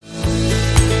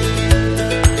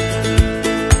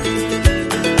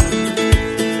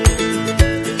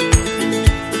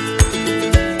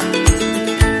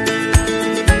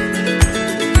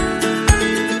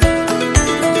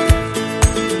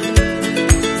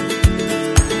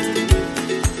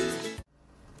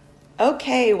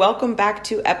Okay, welcome back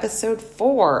to episode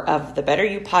 4 of the Better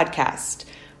You podcast,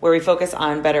 where we focus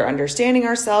on better understanding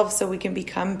ourselves so we can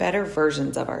become better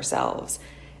versions of ourselves.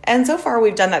 And so far,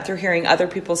 we've done that through hearing other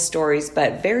people's stories,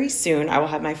 but very soon I will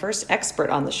have my first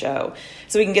expert on the show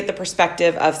so we can get the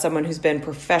perspective of someone who's been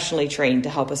professionally trained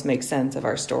to help us make sense of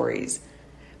our stories.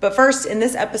 But first, in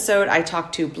this episode, I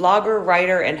talked to blogger,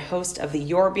 writer, and host of the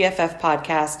Your BFF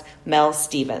podcast, Mel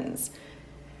Stevens.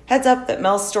 Heads up that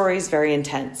Mel's story is very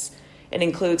intense. It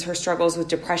includes her struggles with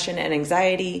depression and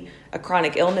anxiety, a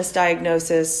chronic illness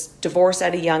diagnosis, divorce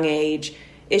at a young age,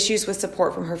 issues with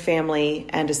support from her family,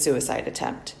 and a suicide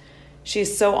attempt. She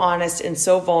is so honest and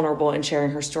so vulnerable in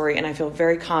sharing her story, and I feel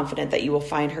very confident that you will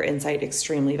find her insight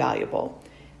extremely valuable.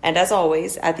 And as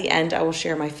always, at the end, I will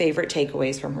share my favorite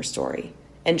takeaways from her story.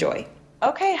 Enjoy.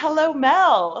 Okay, hello,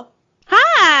 Mel.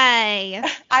 Hi.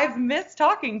 I've missed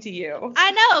talking to you.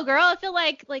 I know, girl. I feel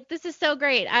like this is so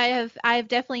great. I've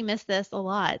definitely missed this a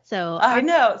lot. So I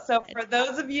know. So for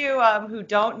those of you who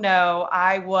don't know,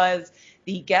 I was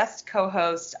the guest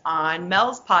co-host on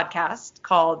Mel's podcast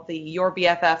called the Your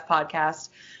BFF podcast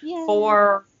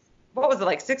for, what was it,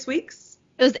 like 6 weeks?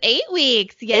 It was 8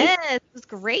 weeks. Yes, it was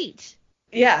great.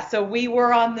 Yeah, so we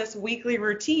were on this weekly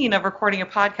routine of recording a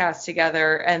podcast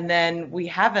together, and then we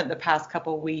haven't the past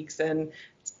couple weeks, and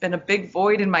it's been a big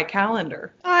void in my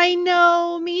calendar. I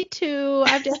know, me too.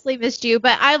 I've definitely missed you,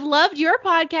 but I've loved your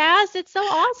podcast. It's so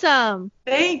awesome.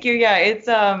 Thank you. Yeah, it's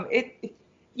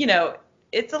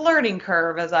it's a learning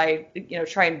curve as I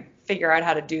try and figure out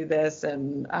how to do this,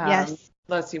 and yes.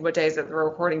 Let's see, what day is it? We're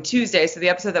recording Tuesday, so the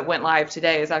episode that went live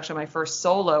today is actually my first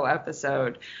solo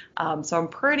episode. So I'm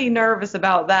pretty nervous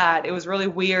about that. It was really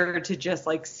weird to just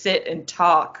like sit and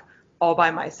talk all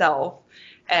by myself.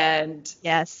 And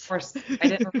yes, of course, I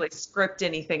didn't really script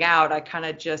anything out. I kind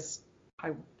of just,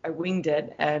 I winged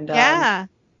it. And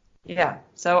yeah.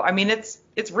 So, I mean,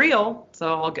 it's real.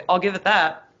 So I'll give it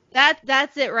that.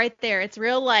 That's it right there. It's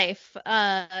real life.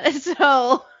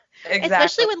 So... Exactly.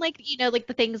 Especially when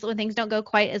when things don't go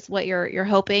quite as what you're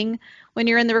hoping when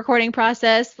you're in the recording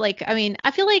process. Like, I mean, I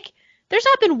feel like there's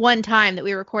not been one time that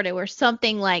we recorded where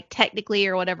something like technically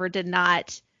or whatever did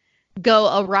not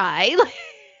go awry.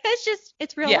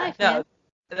 It's real life.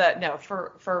 No,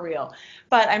 for real.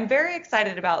 But I'm very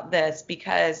excited about this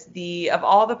because of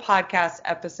all the podcast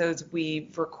episodes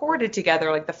we've recorded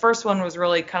together, like the first one was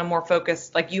really kind of more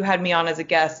focused, like you had me on as a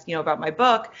guest, about my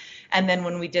book. And then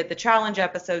when we did the challenge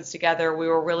episodes together, we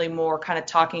were really more kind of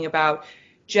talking about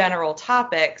general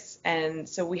topics. And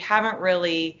so we haven't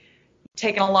really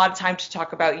taken a lot of time to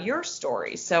talk about your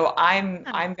story. So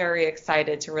I'm very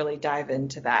excited to really dive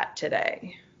into that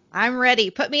today. I'm ready.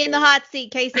 Put me in the hot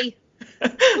seat, Casey.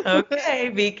 Okay,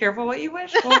 be careful what you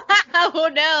wish for. Oh,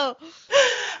 no.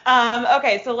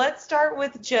 Okay, so let's start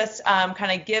with just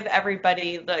kind of give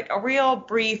everybody like a real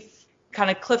brief kind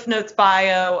of Cliff Notes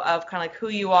bio of kind of like who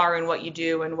you are and what you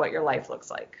do and what your life looks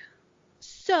like.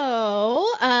 So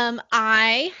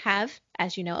I have,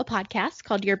 as you know, a podcast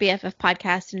called Your BFF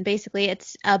Podcast, and basically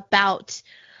it's about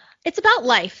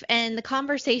life and the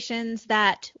conversations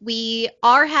that we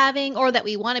are having or that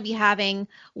we want to be having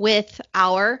with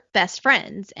our best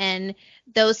friends. And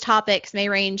those topics may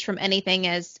range from anything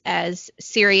as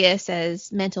serious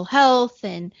as mental health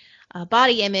and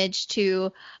body image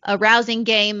to a rousing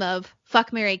game of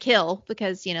fuck, marry, kill,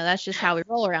 because, that's just how we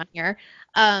roll around here.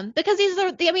 Because these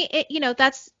are,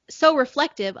 that's so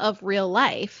reflective of real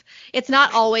life. It's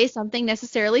not always something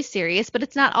necessarily serious, but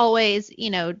it's not always,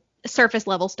 surface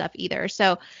level stuff either.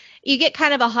 So you get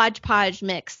kind of a hodgepodge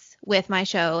mix with my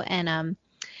show. And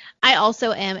I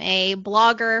also am a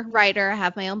blogger, writer. I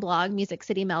have my own blog,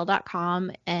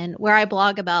 musiccitymel.com, and where I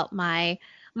blog about my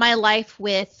life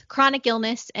with chronic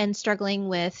illness and struggling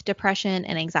with depression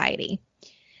and anxiety.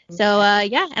 Okay. So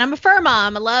and I'm a fur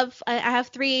mom. I have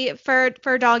 3 fur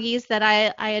doggies that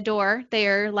I adore. They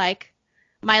are like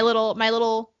my little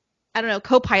I don't know,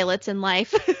 co-pilots in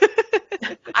life.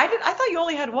 I thought you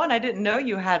only had one. I didn't know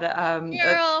you had a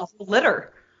whole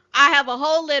litter. I have a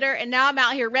whole litter, and now I'm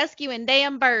out here rescuing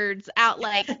damn birds out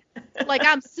like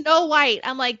I'm Snow White.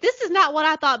 I'm like, this is not what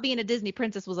I thought being a Disney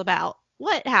princess was about.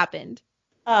 What happened?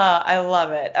 I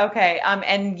love it. Okay.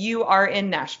 And you are in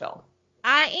Nashville.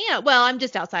 I am. Well, I'm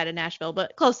just outside of Nashville,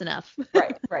 but close enough.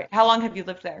 Right. How long have you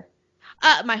lived there?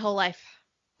 My whole life.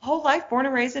 Whole life? Born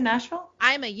and raised in Nashville?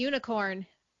 I'm a unicorn.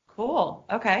 Cool.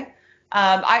 Okay.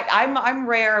 I'm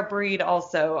rare breed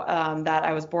also, that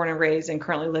I was born and raised and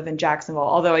currently live in Jacksonville,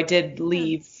 although I did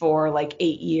leave for like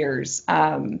 8 years.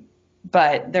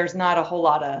 But there's not a whole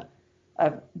lot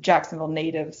of Jacksonville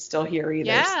natives still here either.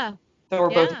 Yeah. So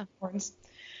we're both unicorns.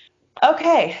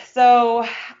 Okay. So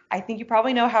I think you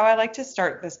probably know how I like to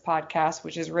start this podcast,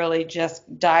 which is really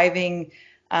just diving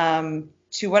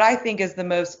to what I think is the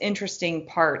most interesting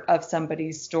part of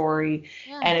somebody's story.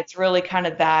 Yeah. And it's really kind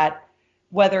of that,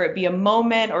 whether it be a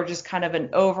moment or just kind of an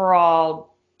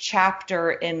overall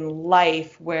chapter in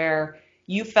life where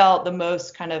you felt the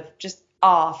most kind of just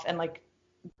off and like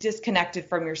disconnected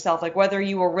from yourself, like whether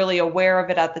you were really aware of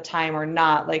it at the time or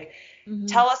not. Like, Hmm.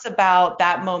 tell us about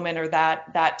that moment or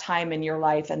that time in your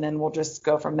life, and then we'll just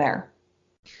go from there.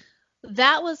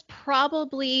 That was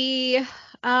probably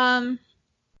um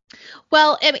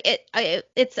well,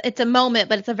 it's a moment,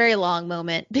 but it's a very long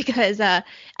moment because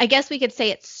I guess we could say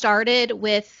it started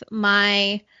with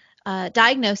my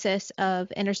diagnosis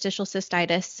of interstitial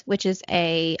cystitis, which is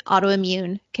a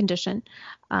autoimmune condition.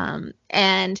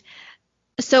 And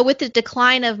so with the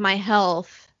decline of my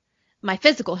health, my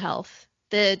physical health,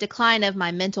 the decline of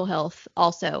my mental health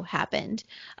also happened.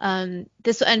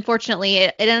 This unfortunately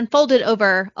it unfolded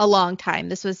over a long time.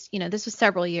 This was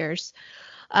several years.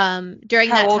 During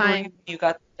How that old were you time, when you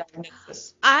got the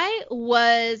diagnosis? I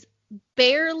was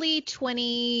barely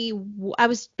 20. I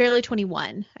was barely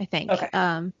 21, I think. Okay.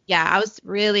 Yeah, I was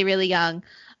really, really young.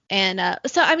 And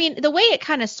so, I mean, the way it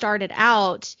kind of started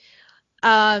out,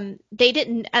 they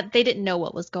didn't know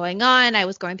what was going on. I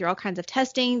was going through all kinds of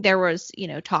testing. There was,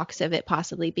 talks of it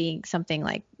possibly being something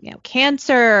like,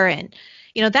 cancer. And,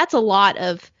 that's a lot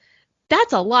of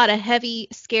heavy,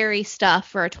 scary stuff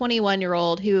for a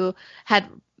 21-year-old who had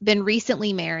been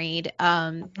recently married.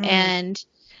 Mhm. And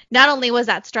not only was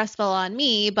that stressful on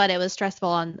me, but it was stressful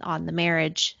on the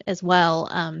marriage as well.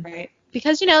 Right.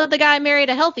 Because the guy married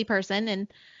a healthy person,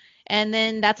 and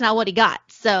then that's not what he got.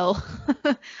 So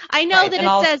I know Right. that And it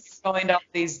also says you're going to all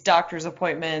these doctor's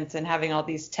appointments and having all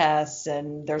these tests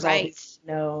and there's all these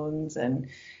right. knowns and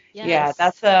yeah, Yes.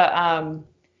 that's a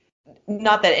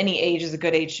not that any age is a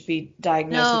good age to be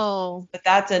diagnosed with, No. but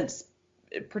that's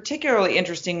a particularly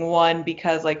interesting one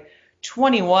because like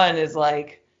 21 is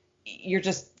like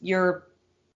you're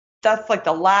that's like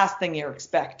the last thing you're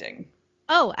expecting.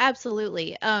 Oh,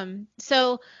 absolutely.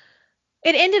 So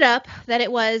it ended up that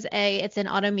it's an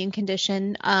autoimmune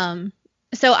condition.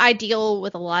 So I deal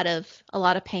with a lot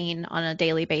of pain on a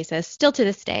daily basis, still to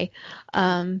this day.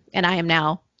 And I am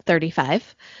now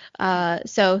 35.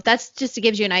 So that's just to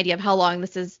give you an idea of how long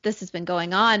this has been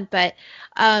going on. But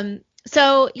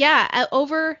so yeah,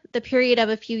 over the period of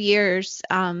a few years,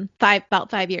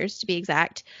 about 5 years to be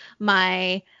exact,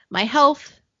 my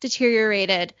health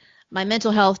deteriorated, my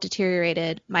mental health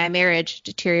deteriorated, my marriage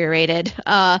deteriorated.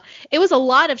 It was a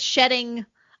lot of shedding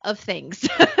of things.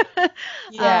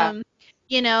 Yeah. um,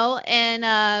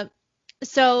 and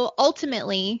so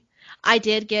ultimately I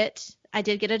did get a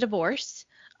divorce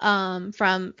from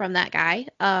that guy.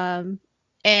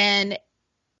 And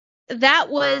that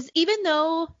was even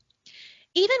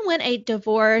when a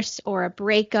divorce or a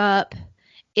breakup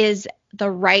is the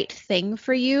right thing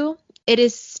for you, it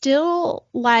is still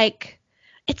like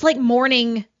it's like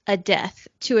mourning a death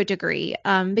to a degree,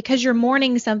 because you're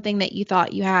mourning something that you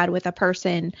thought you had with a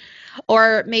person,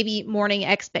 or maybe mourning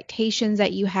expectations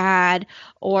that you had,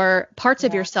 or parts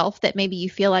of Yeah. yourself that maybe you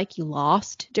feel like you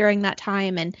lost during that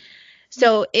time. And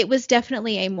so it was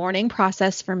definitely a mourning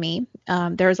process for me.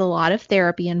 There was a lot of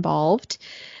therapy involved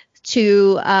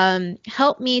to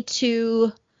help me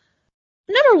to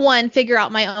number one figure out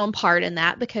my own part in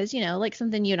that, because like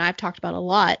something you and I've talked about a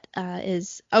lot,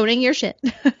 is owning your shit.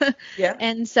 Yeah.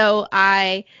 And so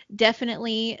I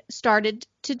definitely started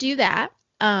to do that.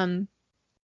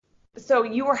 So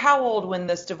you were how old when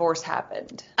this divorce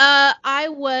happened? I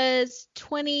was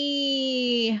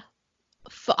 20,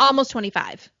 almost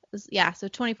 25. Yeah, so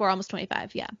 24, almost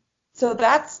 25. Yeah. So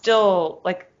that's still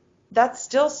like that's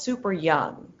still super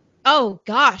young. Oh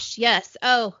gosh, yes.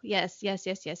 Oh yes, yes,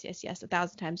 yes, yes, yes, yes,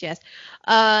 1,000 times yes.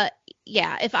 Uh,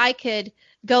 yeah. If I could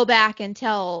go back and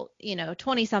tell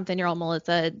 20-something-year-old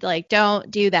Melissa, like, don't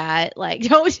do that. Like,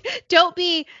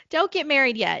 don't get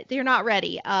married yet. You're not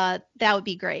ready. That would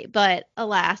be great. But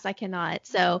alas, I cannot.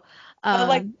 So, But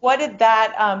like, um, what did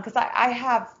that? Because I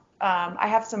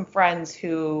have some friends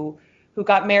who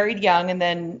got married young and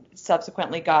then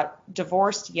subsequently got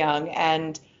divorced young,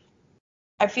 and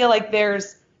I feel like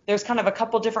there's kind of a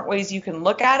couple different ways you can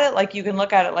look at it. Like you can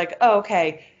look at it like, oh,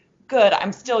 okay, good,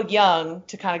 I'm still young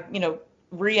to kind of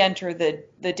re-enter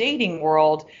the dating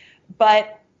world,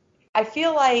 but I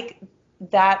feel like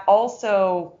that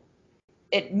also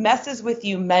it messes with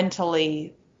you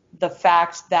mentally, the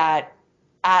fact that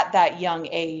at that young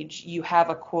age you have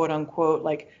a quote unquote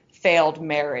like failed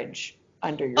marriage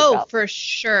under your oh, belt. for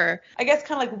sure. I guess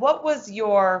kind of like what was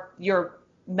your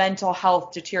mental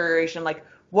health deterioration, like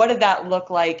what did that look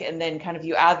like? And then kind of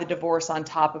you add the divorce on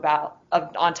top of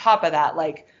that,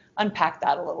 like unpack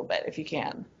that a little bit if you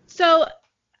can. So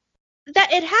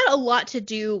that it had a lot to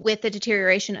do with the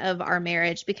deterioration of our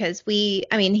marriage because I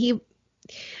mean,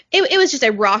 it was just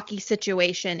a rocky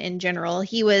situation in general.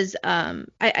 He was,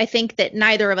 I think that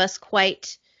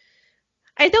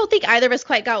I don't think either of us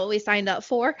quite got what we signed up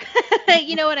for.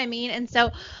 You know what I mean? And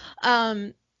so,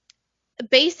 um,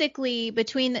 basically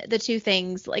between the two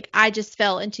things, like I just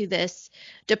fell into this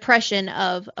depression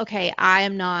of, okay,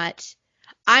 I'm not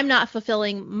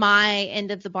fulfilling my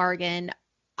end of the bargain.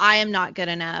 I am not good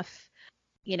enough.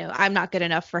 I'm not good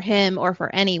enough for him or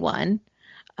for anyone.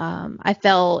 I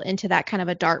fell into that kind of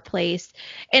a dark place,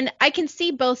 and I can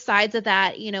see both sides of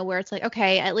that. Where it's like,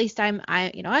 okay, at least hey,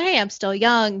 I'm still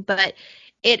young, but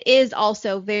it is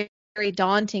also very, very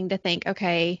daunting to think,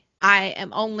 okay, I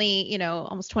am only,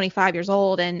 almost 25 years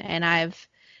old, and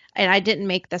I didn't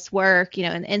make this work,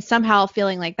 and somehow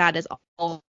feeling like that is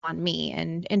all on me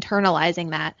and internalizing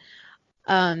that,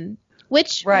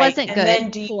 which Right. wasn't And good then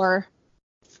do you, for.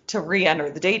 to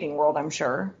re-enter the dating world, I'm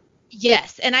sure.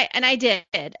 Yes, and I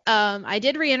did. I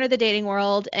did re-enter the dating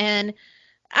world, and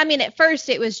I mean, at first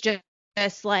it was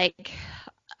just like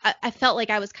I felt like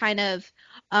I was kind of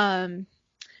um,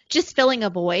 just filling a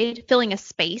void, filling a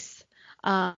space.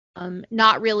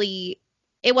 Not really.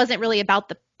 It wasn't really about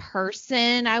the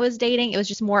person I was dating. It was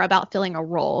just more about filling a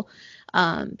role.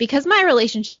 Because my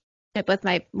relationship with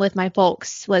my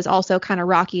folks was also kind of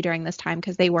rocky during this time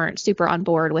because they weren't super on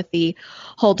board with the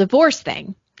whole divorce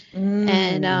thing.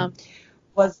 And Mm.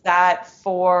 Was that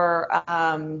for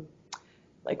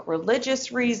like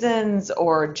religious reasons,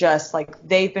 or just like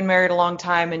they've been married a long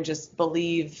time and just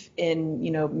believe in,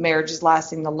 marriages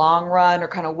lasting the long run, or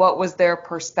kind of what was their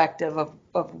perspective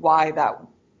of why that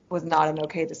was not an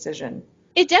okay decision?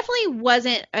 it definitely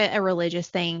wasn't a religious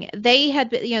thing. They've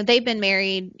been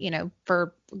married,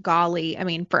 for golly, I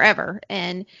mean, forever.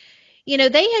 And,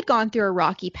 they had gone through a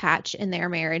rocky patch in their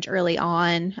marriage early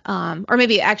on. Or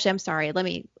maybe actually, I'm sorry, let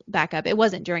me back up. It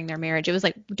wasn't during their marriage. It was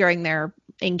like during their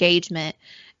engagement.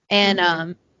 And,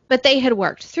 Hmm. but they had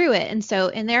worked through it. And so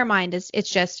in their mind, it's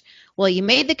just, well, you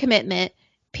made the commitment,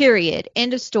 period,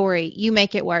 end of story. You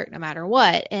make it work no matter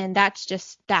what. And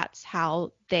that's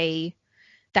how they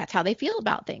feel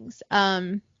about things.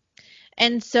 And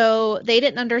so they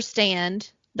didn't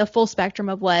understand the full spectrum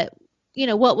of what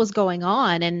was going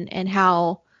on, and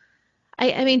how,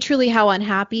 I mean, truly how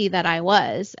unhappy that I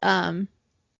was.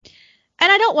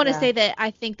 And I don't want to Yeah. say that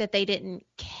I think that they didn't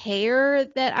care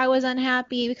that I was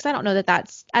unhappy, because I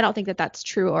don't think that that's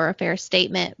true or a fair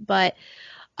statement, but,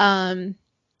 um,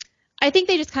 I think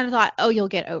they just kind of thought, oh, you'll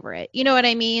get over it. You know what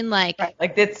I mean? Right.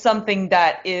 Like it's something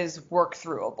that is work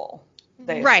throughable,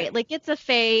 they Right. assume. Like it's a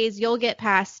phase, you'll get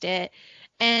past it.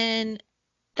 And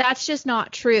that's just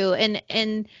not true.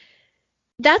 And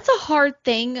that's a hard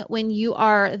thing when you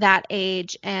are that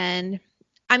age. And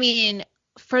I mean,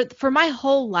 for my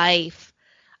whole life,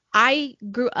 I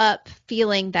grew up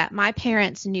feeling that my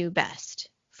parents knew best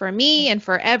for me and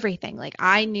for everything. Like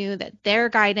I knew that their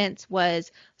guidance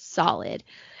was solid.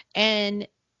 And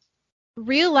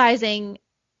realizing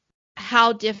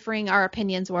how differing our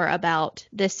opinions were about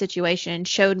this situation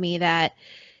showed me that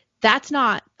that's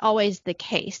not always the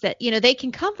case. That they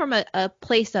can come from a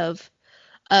place of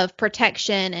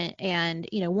protection and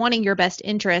wanting your best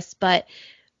interests, but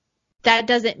that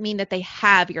doesn't mean that they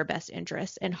have your best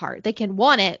interests in heart. They can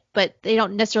want it, but they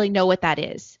don't necessarily know what that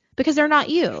is because they're not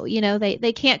you.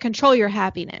 They can't control your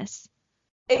happiness.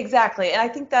 Exactly. And I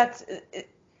think that's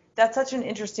such an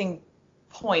interesting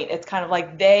point. It's kind of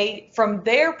like from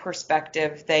their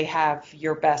perspective, they have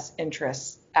your best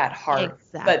interests at heart,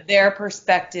 but Exactly. their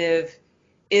perspective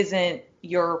isn't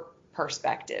your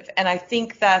perspective. And I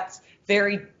think that's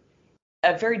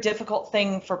a very difficult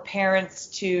thing for parents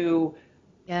to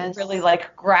really Yes.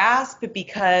 like grasp,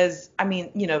 because I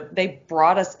mean, they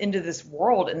brought us into this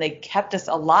world and they kept us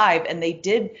alive, and they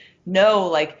did know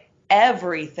like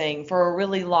everything for a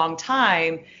really long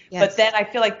time. But Yes. then I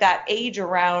feel like that age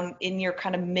around in your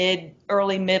kind of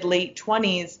early mid late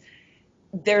 20s,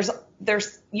 there's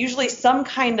usually some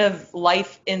kind of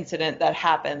life incident that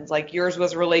happens. Like yours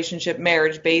was relationship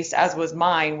marriage based, as was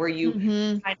mine, where you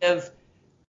Mhm. kind of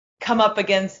come up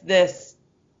against this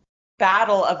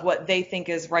battle of what they think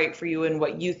is right for you and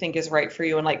what you think is right for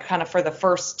you, and like kind of for the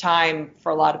first time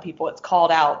for a lot of people it's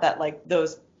called out that like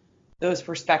those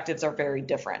perspectives are very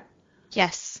different.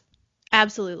 Yes.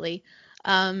 Absolutely.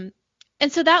 Um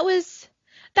and so that was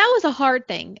a hard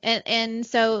thing. And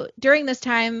so during this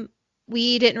time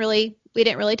we didn't really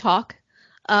talk.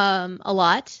 a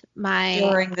lot.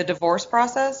 During the divorce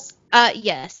process?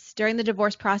 Yes, during the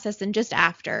divorce process and just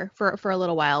after for a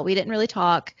little while. We didn't really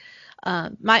talk.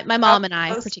 My How mom and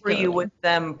I close were you with particularly.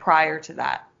 them prior to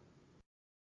that?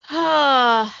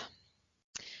 Ah,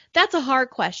 that's a hard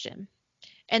question,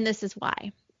 and this is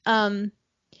why. Um,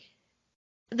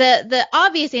 the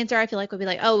obvious answer I feel like would be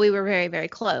like, oh, we were very, very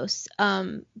close.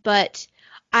 But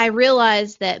I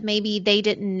realized that maybe they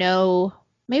didn't know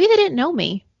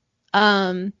me.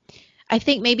 Um, I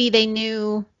think maybe they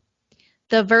knew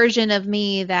the version of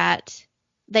me that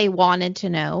they wanted to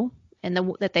know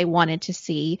and that they wanted to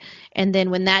see. And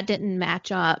then when that didn't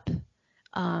match up,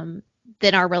 um,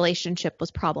 then our relationship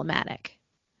was problematic.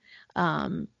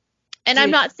 Um, and I'm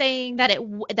Did not saying that it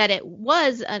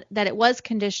was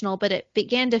conditional, but it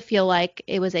began to feel like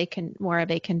it was more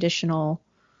of a conditional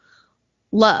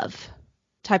love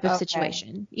type of okay.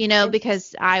 situation,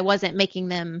 because I wasn't making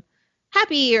them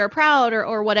happy or proud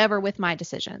or whatever with my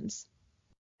decisions.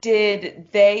 Did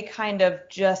they kind of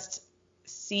just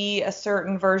see a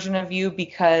certain version of you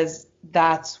because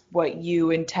that's what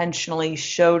you intentionally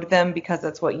showed them because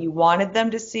that's what you wanted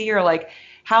them to see? Or like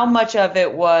how much of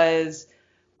it was,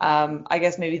 I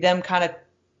guess maybe them kind of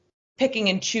picking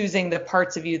and choosing the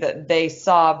parts of you that they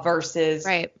saw versus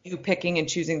Right. you picking and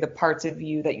choosing the parts of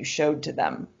you that you showed to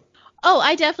them? Oh,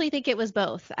 I definitely think it was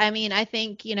both. I mean, I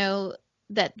think,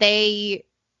 that they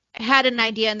had an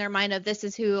idea in their mind of this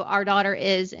is who our daughter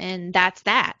is, and that's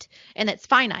that. And it's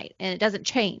finite and it doesn't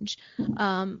change.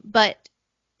 But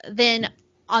then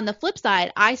on the flip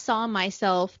side, I saw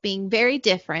myself being very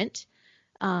different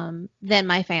than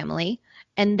my family.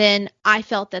 And then I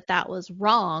felt that that was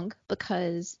wrong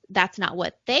because that's not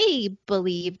what they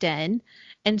believed in.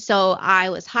 And so I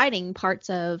was hiding parts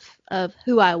of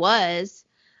who I was,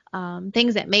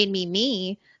 things that made me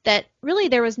me, that really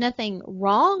there was nothing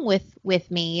wrong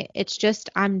with me. It's just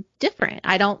I'm different.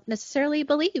 I don't necessarily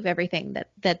believe everything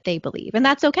that they believe, and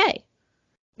that's okay.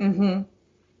 Mm-hmm.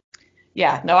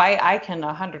 Yeah, no, I can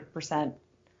 100%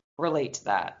 relate to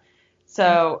that.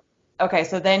 So, okay,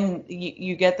 so then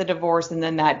you get the divorce and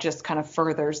then that just kind of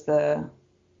furthers the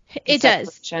It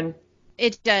does. separation.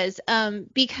 It does.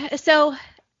 Because so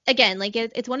again, like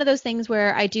it's one of those things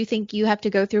where I do think you have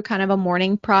to go through kind of a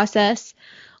mourning process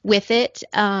with it.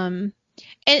 And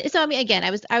so I mean, again,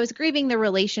 I was grieving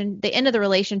the end of the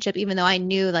relationship, even though I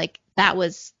knew like that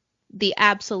was the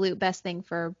absolute best thing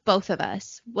for both of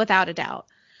us, without a doubt.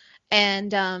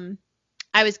 And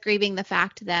I was grieving the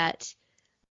fact that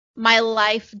my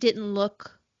life didn't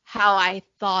look how I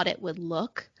thought it would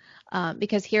look.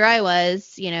 Because here I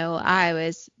was, I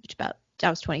was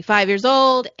 25 years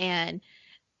old and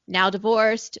now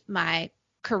divorced. My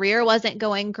career wasn't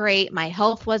going great. My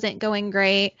health wasn't going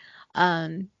great.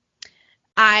 Um,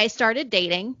 I started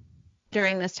dating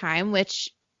during this time, which,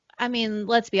 I mean,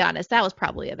 let's be honest, that was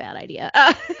probably a bad idea.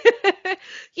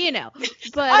 You know,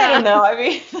 but I don't know. I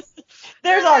mean,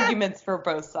 there's arguments for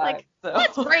both sides. like,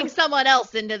 let's So, bring someone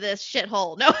else into this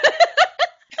shithole. No.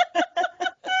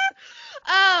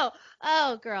 Oh,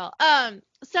 oh, girl.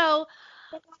 So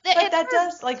but it that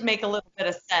first, does like make a little bit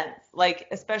of sense. Like,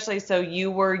 especially so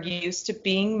you were used to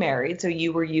being married, so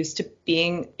you were used to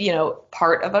being,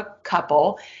 part of a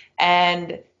couple.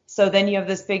 And so then you have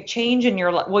this big change in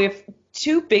your life. Well, you have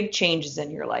two big changes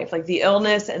in your life, like the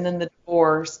illness and then the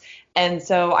divorce. And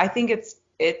so I think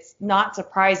it's not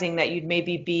surprising that you'd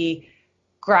maybe be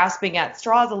grasping at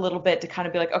straws a little bit to kind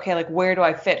of be like, okay, like where do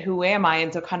I fit? Who am I?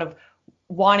 And so kind of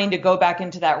wanting to go back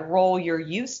into that role you're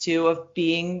used to of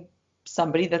being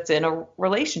somebody that's in a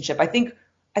relationship. I think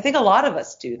a lot of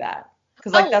us do that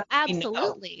because like oh, that's what we know.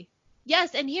 absolutely.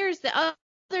 Yes, and here's the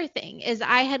other thing is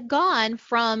I had gone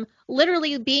from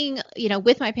literally being,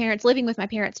 with my parents, living with my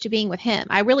parents, to being with him.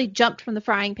 I really jumped from the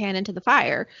frying pan into the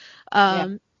fire. Yeah.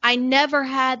 I never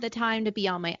had the time to be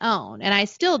on my own, and I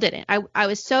still didn't. I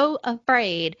was so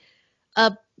afraid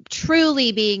of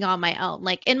truly being on my own.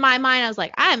 Like in my mind, I was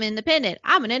like, I'm independent.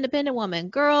 I'm an independent woman.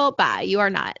 Girl, bye. You are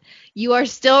not. You are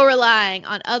still relying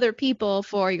on other people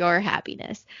for your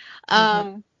happiness.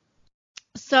 Hmm.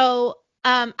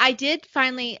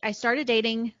 I started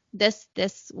dating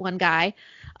this one guy.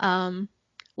 Um,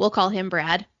 we'll call him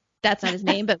Brad. That's not his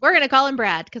name, but we're gonna call him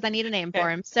Brad because I need a name for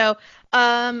Okay. him. So,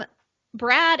 um,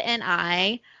 Brad and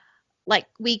I, like,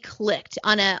 we clicked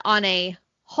on a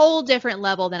whole different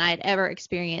level than I had ever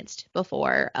experienced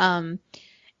before.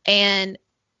 And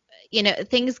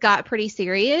things got pretty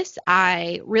serious.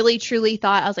 I really truly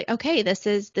thought, I was like, okay, this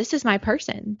is my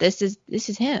person. This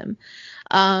is him.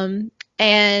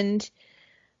 And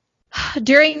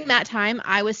during that time,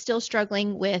 I was still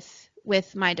struggling with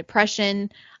my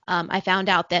depression. I found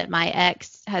out that my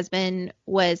ex-husband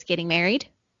was getting married.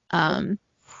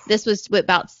 This was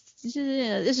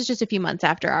just a few months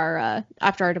after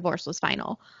our divorce was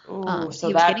final. Ooh, so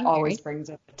He was that getting always married. brings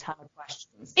up a ton of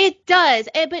questions. It does,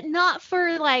 but not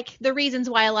for like the reasons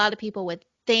why a lot of people would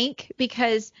think,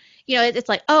 because it's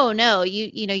like, oh no,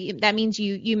 that means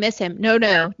you miss him.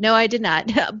 No, I did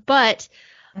not. But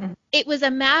Mhm. it was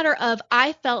a matter of,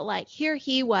 I felt like here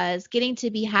he was getting to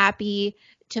be happy,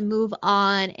 to move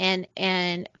on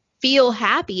and feel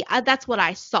happy. That's what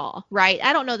I saw, right?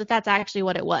 I don't know that that's actually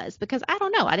what it was, because I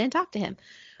don't know. I didn't talk to him.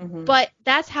 Mhm. But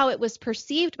that's how it was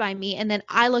perceived by me. And then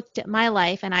I looked at my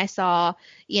life and I saw,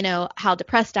 how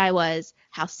depressed I was,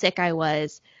 how sick I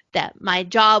was, that my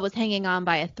job was hanging on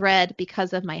by a thread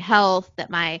because of my health, that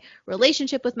my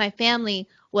relationship with my family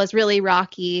was really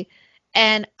rocky.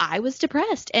 And I was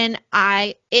depressed, and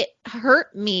it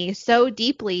hurt me so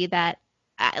deeply that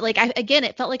again,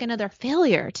 it felt like another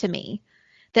failure to me,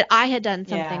 that I had done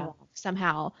something Yeah. wrong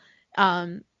somehow.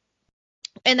 Um,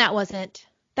 and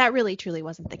that really truly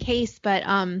wasn't the case. But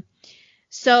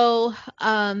so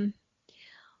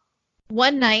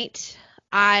one night,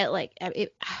 I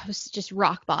was just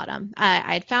rock bottom.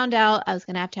 I'd found out I was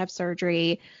gonna have to have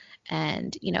surgery,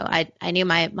 and I knew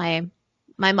my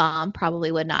mom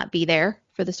probably would not be there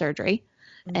for the surgery,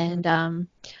 Mhm. and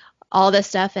all this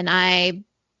stuff. And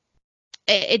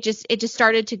it just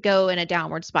started to go in a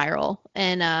downward spiral.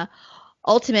 And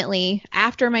ultimately,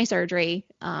 after my surgery,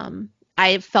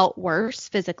 I felt worse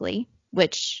physically,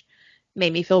 which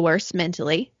made me feel worse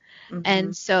mentally. Mhm.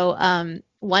 And so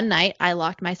one night I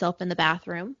locked myself in the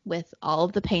bathroom with all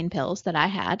of the pain pills that I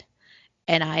had,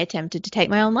 and I attempted to take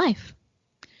my own life.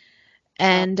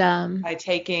 And By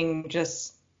taking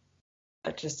just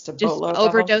a just boatload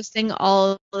of them. overdosing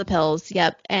all the pills.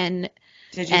 Yep. Did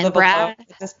you And live alone Brad,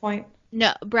 at this point?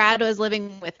 no, Brad was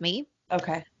living with me.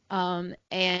 Okay.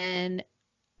 And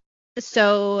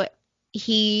so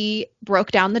he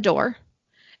broke down the door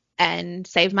and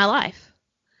saved my life.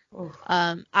 Oof.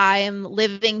 I am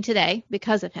living today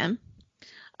because of him.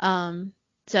 Um,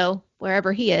 so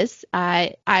wherever he is,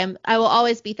 I will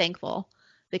always be thankful,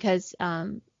 because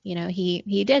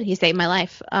he saved my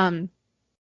life.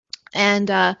 And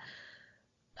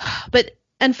but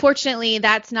unfortunately,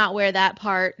 that's not where that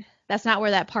part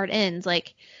ends.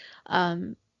 Like,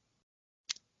 um,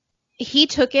 he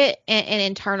took it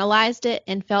and internalized it,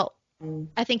 and Mm.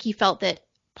 I think he felt that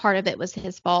part of it was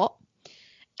his fault.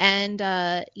 And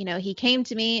he came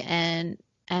to me and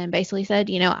basically said,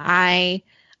 I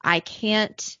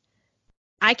can't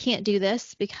I can't do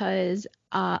this, because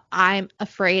I'm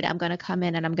afraid I'm going to come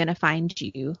in and I'm going to find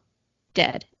you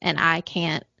dead, and I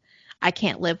can't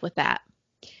live with that.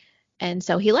 And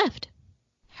so he left.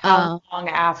 How Uh, long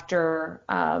after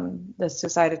the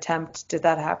suicide attempt did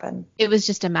that happen? it was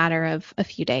just a matter of a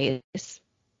few days.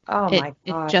 Oh It my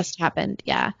it gosh. just happened,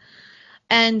 yeah.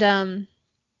 And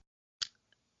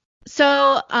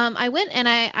so I went and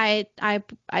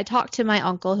I talked to my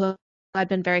uncle, who I'd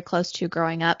been very close to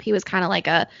growing up. He was kind of like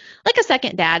a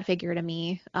second dad figure to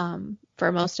me,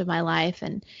 for most of my life,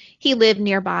 and he lived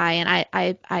nearby. And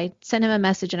I sent him a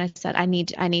message and I said, I need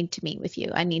to meet with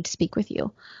you. I need to speak with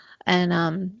you.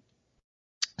 And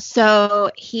so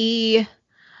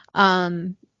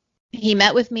um he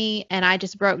met with me, and I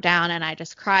just broke down and I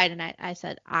just cried, and I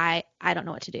said, I don't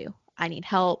know what to do. I need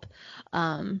help.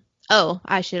 Oh,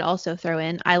 I should also throw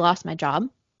in, I lost my job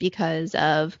because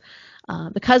of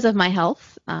my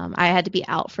health. I had to be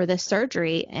out for this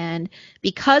surgery, and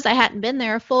because I hadn't been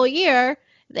there a full year,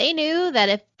 they knew that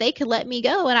if they could let me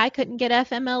go and I couldn't get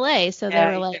FMLA, so they Yeah,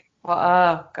 were you like, can, well,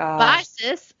 oh bye, gosh.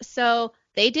 sis. So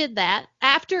they did that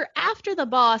after the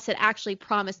boss had actually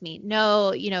promised me,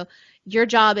 no, your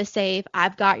job is safe.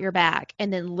 I've got your back.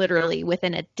 And then literally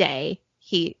within a day,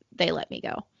 they let me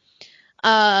go.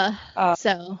 Uh, Oh,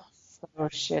 so so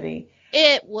shitty.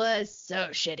 it was so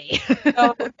shitty.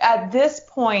 So at this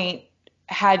point,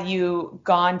 had you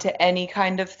gone to any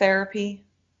kind of therapy?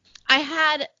 I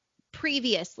had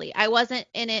previously. I wasn't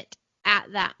in it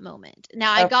at that moment.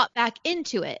 Now I Okay. got back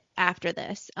into it after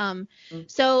this.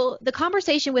 So the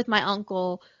conversation with my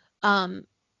uncle, um,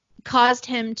 caused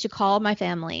him to call my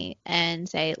family and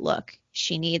say, look,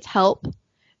 she needs help.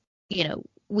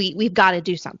 We've got to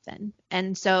do something.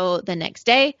 And so the next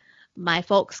day, my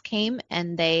folks came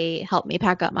and they helped me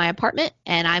pack up my apartment,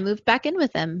 and I moved back in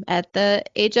with them at the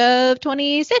age of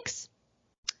 26.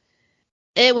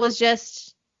 It was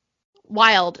just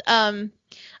wild. Oh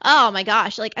my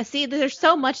gosh, like, I see there's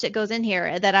so much that goes in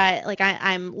here that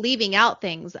I'm leaving out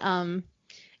things.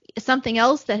 Something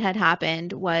else that had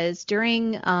happened was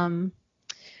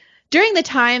during the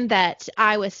time that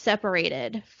I was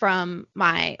separated from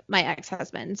my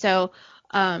ex-husband. So,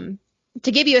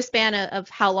 to give you a span of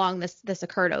how long this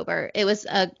occurred over, it was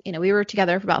we were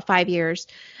together for about 5 years.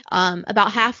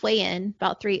 About halfway in,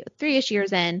 about three-ish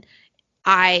years in,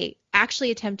 I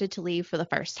actually attempted to leave for the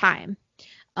first time.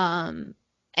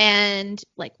 And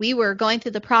like we were going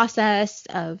through the process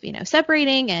of,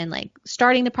 separating and like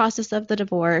starting the process of the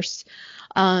divorce.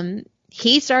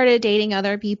 He started dating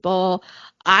other people.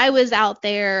 I was out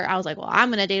there. I was like, well, I'm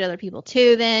going to date other people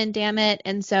too then, damn it.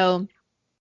 And so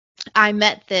I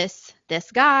met this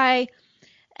guy,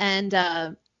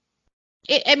 and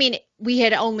we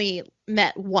had only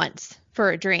met once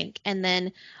for a drink, and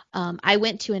then I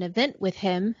went to an event with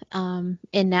him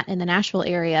in the Nashville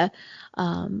area,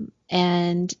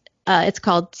 and it's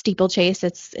called Steeplechase.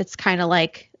 It's kind of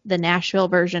like the Nashville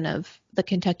version of the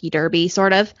Kentucky Derby,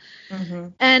 sort of. Mm-hmm.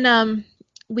 And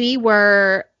we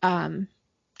were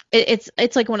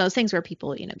it's like one of those things where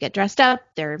people get dressed up,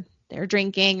 they're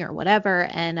drinking or whatever,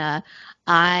 and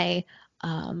I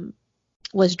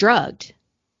was drugged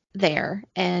there,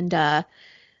 and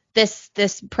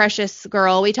this precious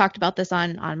girl, we talked about this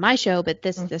on my show, but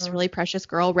this really precious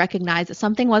girl recognized that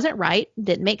something wasn't right,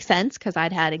 didn't make sense because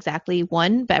I'd had exactly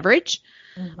one beverage,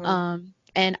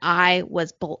 and I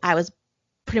was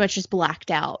pretty much just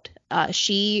blacked out.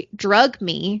 She drugged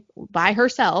me by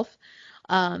herself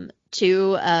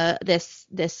to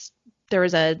this there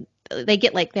was they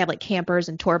have like campers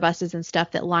and tour buses and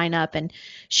stuff that line up, and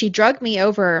she drugged me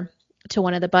over to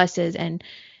one of the buses and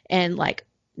like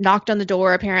knocked on the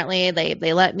door. Apparently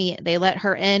they let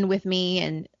her in with me,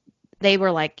 and they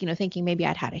were like, thinking maybe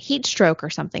I'd had a heat stroke or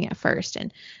something at first,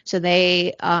 and so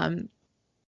they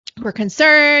were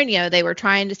concerned. They were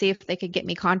trying to see if they could get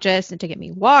me conscious and to get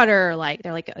me water. Like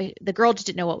they're like, the girl just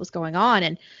didn't know what was going on.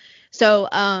 And so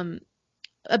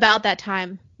about that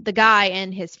time, the guy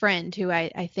and his friend, who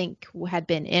I think had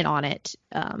been in on it,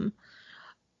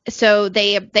 so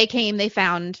they came, they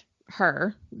found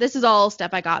her. This is all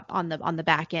stuff I got on the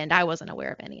back end. I wasn't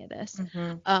aware of any of this.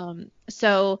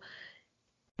 So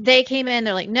they came in,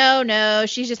 they're like, no,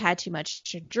 she's just had too much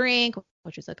to drink,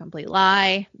 which is a complete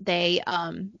lie. They're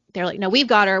like, no, we've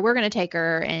got her, we're going to take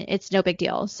her, and it's no big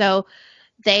deal. So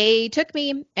they took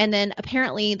me, and then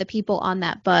apparently the people on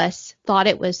that bus thought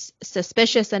it was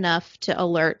suspicious enough to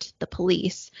alert the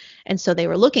police, and so they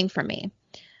were looking for me.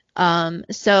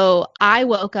 So I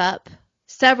woke up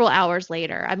several hours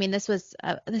later. I mean, this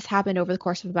happened over the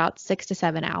course of about 6 to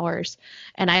 7 hours,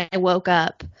 and I woke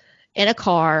up in a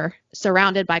car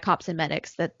surrounded by cops and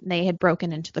medics that they had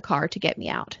broken into the car to get me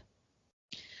out.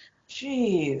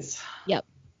 Jeez. Yep.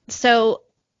 So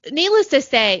needless to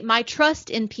say, my trust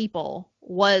in people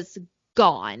was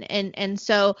gone. And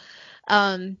so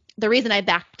the reason I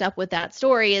backed up with that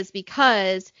story is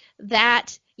because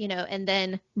that, and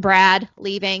then Brad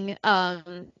leaving,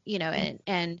 and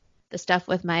the stuff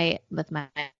with my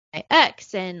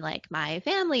ex and like my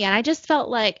family, and I just felt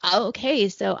like, oh, okay,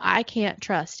 so I can't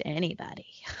trust anybody.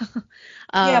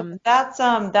 Yeah, that's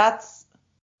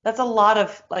a lot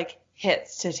of like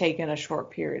hits to take in a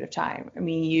short period of time. I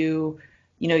mean, you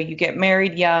get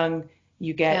married young,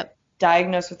 you get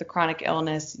diagnosed with a chronic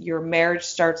illness, your marriage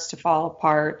starts to fall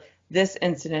apart, this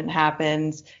incident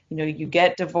happens, you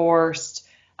get divorced,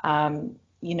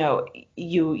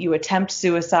 you attempt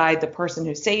suicide, the person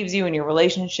who saves you in your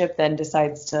relationship then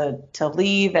decides to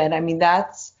leave, and I mean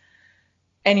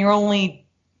and you're only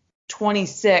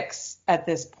 26 at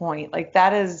this point. Like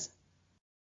that's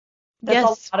a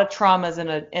lot of traumas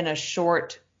in a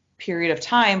short period of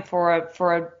time for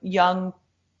a young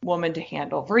woman to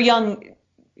handle, for a young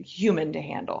human to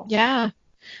handle. Yeah.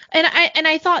 And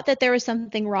I thought that there was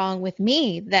something wrong with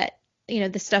me, that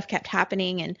this stuff kept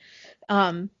happening, and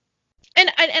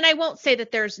I won't say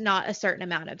that there's not a certain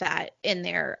amount of that in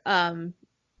there.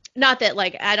 Not that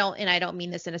like I don't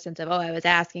mean this in a sense of, oh, I was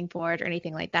asking for it or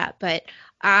anything like that, but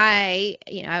I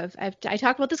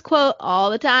talk about this quote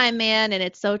all the time, man, and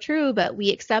it's so true, but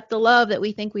we accept the love that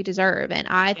we think we deserve, and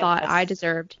I thought I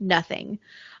deserved nothing.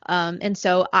 And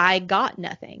so I got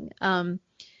nothing.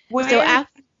 Where do you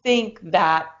think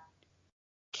that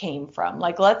came from?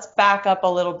 Like, let's back up a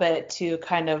little bit to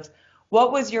kind of,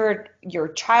 what was your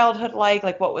childhood like?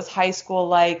 Like, what was high school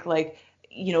like? Like,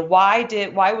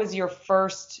 why was your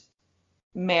first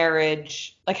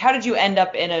marriage, like, how did you end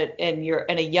up in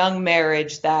a young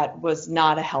marriage that was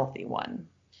not a healthy one?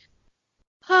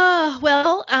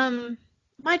 Well,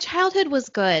 my childhood was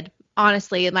good,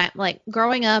 honestly.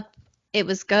 Growing up, it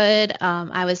was good.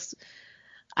 I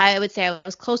would say I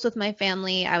was close with my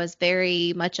family. I was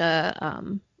very much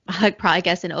I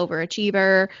guess an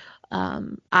overachiever.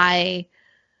 I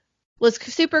was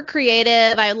super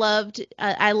creative. I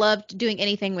loved doing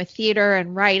anything with theater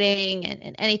and writing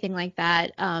and anything like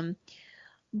that.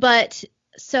 But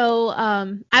so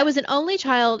I was an only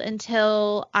child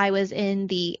until I was in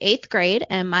the 8th grade,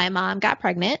 and my mom got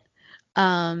pregnant,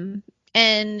 and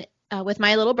with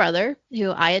my little brother,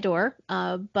 who I adore.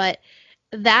 But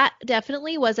that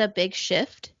definitely was a big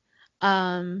shift.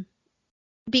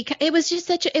 Because it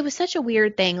was such a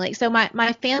weird thing. Like, so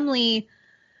my family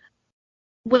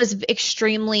was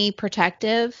extremely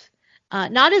protective,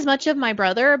 not as much of my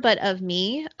brother, but of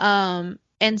me. And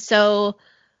so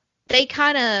they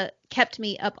kind of kept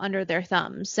me up under their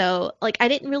thumb. So, like, I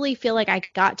didn't really feel like I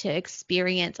got to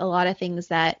experience a lot of things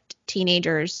that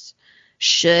teenagers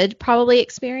should probably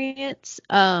experience.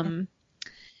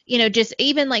 Just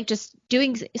even like just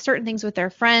doing certain things with their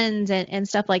friends and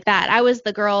stuff like that. I was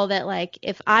the girl that, like,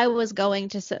 if I was going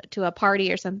to a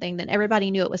party or something, then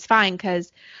everybody knew it was fine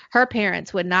because her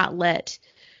parents would not let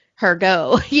her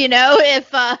go,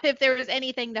 if there was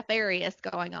anything nefarious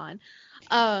going on.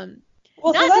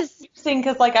 Well, so Not that's just interesting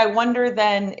because, like, I wonder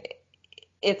then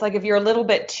it's like if you're a little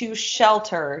bit too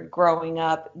sheltered growing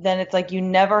up, then it's like you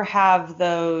never have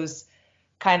those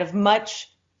kind of much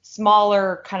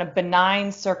smaller, kind of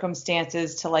benign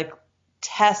circumstances to like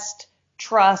test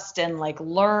trust and like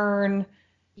learn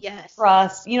yes,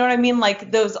 trust. You know what I mean?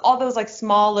 Like all those like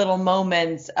small little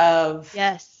moments of,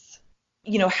 yes.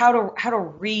 how to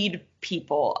read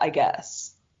people, I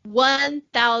guess.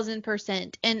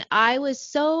 1000%. And I was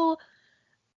so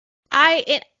I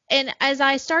it and as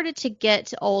I started to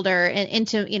get older and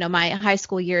into, my high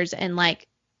school years, and like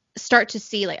start to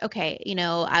see, like, okay,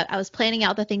 I was planning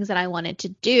out the things that I wanted to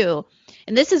do.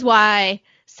 And this is why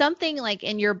something like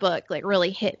in your book like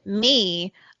really hit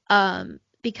me,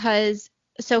 because,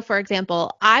 so for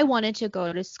example, I wanted to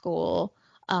go to school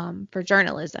for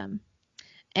journalism,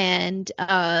 and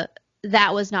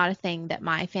that was not a thing that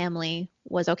my family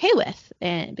was okay with,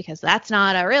 and because that's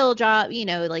not a real job,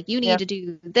 like, you need Yep. to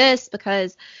do this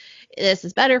because this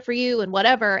is better for you and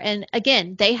whatever. And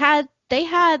again, they had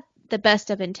the best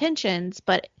of intentions,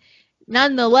 but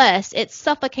nonetheless it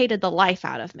suffocated the life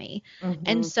out of me.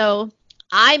 And Hmm. so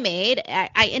I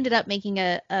ended up making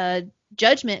a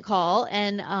judgment call,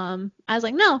 and I was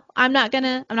like, no, I'm not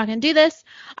gonna do this.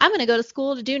 I'm gonna go to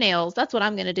school to do nails. That's what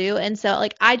I'm gonna do. And so,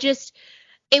 like,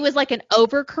 it was like an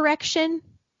overcorrection.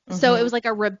 So it Hmm. was like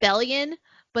a rebellion,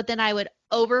 but then I would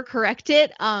overcorrect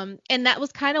it. And that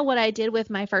was kind of what I did with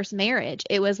my first marriage.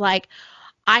 It was like,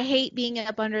 I hate being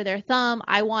up under their thumb.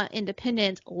 I want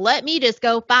independence. Let me just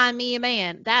go find me a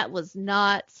man. That was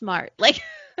not smart. Like,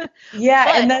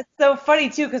 Yeah, and but that's so funny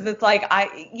too, because it's like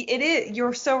it is,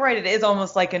 you're so right. It is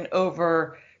almost like an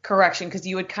over correction because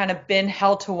you had kind of been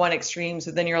held to one extreme,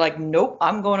 so then you're like, nope,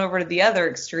 I'm going over to the other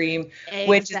extreme,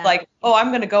 which is like, exactly. oh, I'm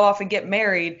going to go off and get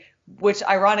married, which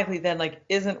ironically then like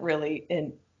isn't really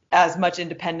in as much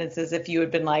independence as if you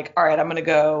had been like, all right, I'm going to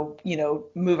go,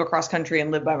 move across country and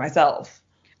live by myself.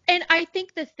 And I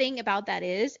think the thing about that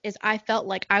is I felt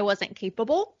like I wasn't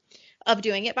capable of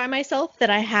doing it by myself, that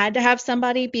I had to have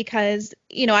somebody because,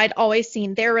 I'd always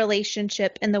seen their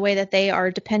relationship and the way that they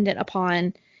are dependent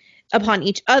upon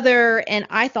each other, and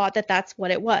I thought that that's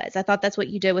what it was. I thought that's what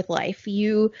you did with life.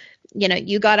 You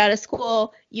got out of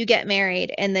school, you get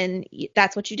married, and then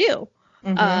that's what you do.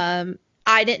 Hmm.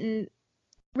 I didn't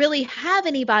really have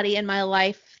anybody in my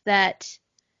life that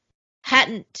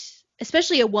hadn't,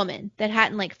 especially a woman that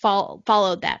hadn't like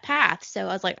followed that path. So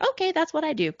I was like, okay, that's what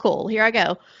I do. Cool, here I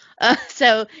go.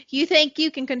 So you think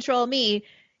you can control me?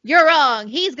 You're wrong.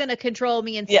 He's gonna control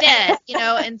me Yeah. instead,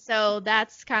 And so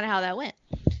that's kind of how that went.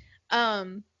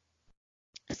 Um,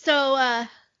 so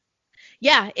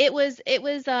yeah, it was.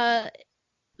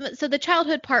 So the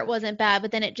childhood part wasn't bad,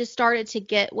 but then it just started to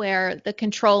get where the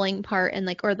controlling part, and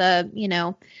like, or the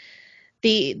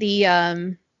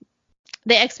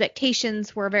the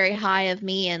expectations were very high of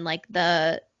me, and like,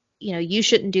 you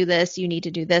shouldn't do this, you need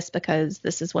to do this because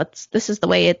this is the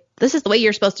way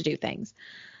you're supposed to do things.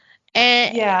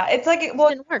 And Yeah, it's like it well,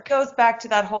 it didn't work. goes back to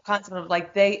that whole concept of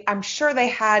like I'm sure they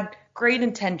had great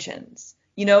intentions,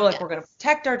 like we're going to Yes.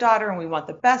 protect our daughter and we want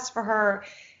the best for her,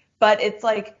 but it's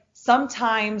like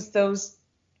sometimes those,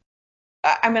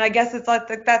 I mean, I guess it's like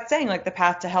that saying, like the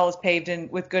path to hell is paved in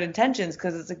with good intentions,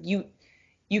 because it's like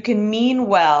you can mean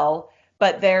well,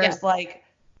 but there's Yes. like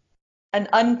an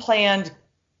unplanned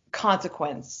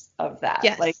consequence of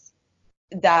that, like Yes.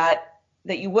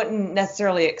 that you wouldn't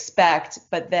necessarily expect,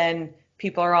 but then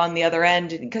people are on the other end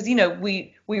because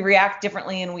we react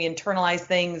differently and we internalize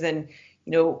things, and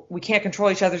we can't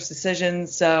control each other's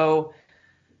decisions. So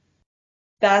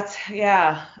that's,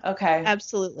 yeah, okay.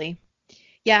 Absolutely.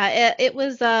 Yeah, it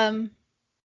was yeah,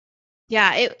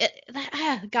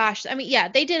 gosh, I mean, yeah,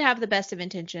 they did have the best of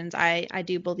intentions. I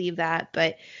do believe that,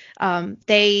 but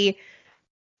they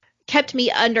kept me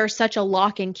under such a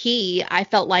lock and key. I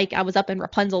felt like I was up in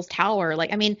Rapunzel's tower.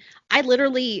 Like, I mean, I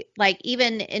literally, like,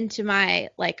 even into my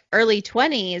like early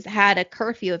 20s had a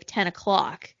curfew of 10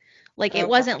 o'clock. Like, it Okay.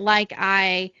 wasn't like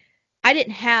I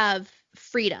didn't have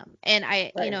freedom. And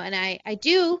Right. I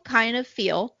do kind of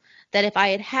feel that if I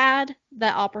had had the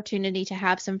opportunity to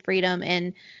have some freedom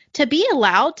and to be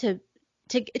allowed to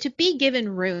be given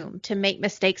room to make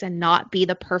mistakes and not be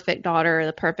the perfect daughter or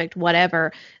the perfect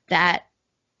whatever, that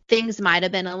things might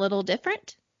have been a little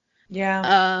different. Yeah.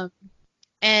 Um,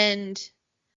 and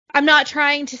I'm not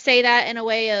trying to say that in a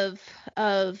way of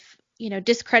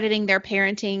discrediting their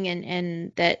parenting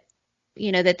and that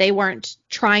that they weren't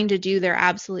trying to do their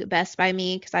absolute best by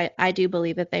me, because I do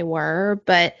believe that they were,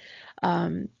 but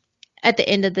um, at the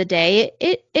end of the day,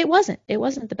 it wasn't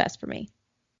the best for me.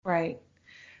 Right.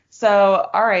 So,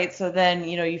 all right. So then,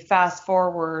 you fast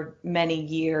forward many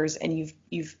years and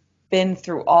you've been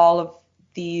through all of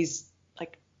these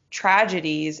like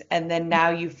tragedies, and then now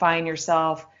you find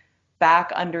yourself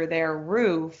back under their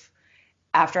roof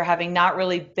after having not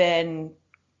really been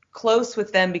close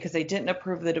with them because they didn't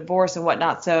approve the divorce and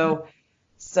whatnot. So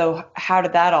how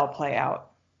did that all play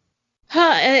out?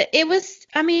 It was,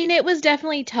 I mean, it was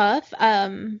definitely tough.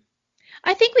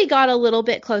 I think we got a little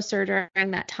bit closer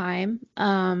during that time.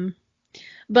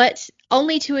 But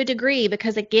only to a degree,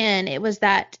 because again, it was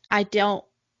that I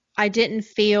didn't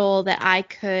feel that I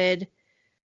could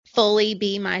fully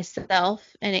be myself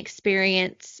and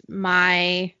experience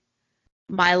my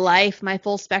life, my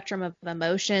full spectrum of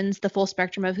emotions, the full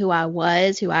spectrum of who I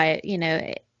was, who I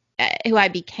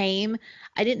became.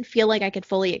 I didn't feel like I could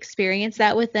fully experience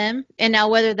that with them. And now,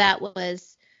 whether that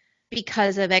was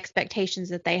because of expectations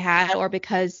that they had, or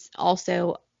because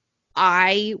also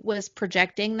I was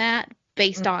projecting that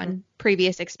based Mhm. on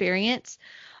previous experience,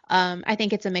 I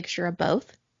think it's a mixture of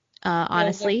both, Well,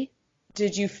 honestly.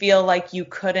 did you feel like you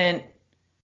couldn't,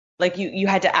 like you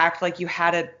had to act like you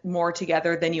had it more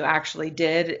together than you actually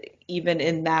did, even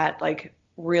in that like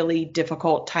really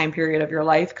difficult time period of your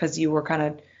life because you were kind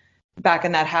of back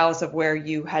in that house of where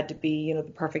you had to be, the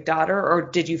perfect daughter? Or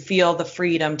did you feel the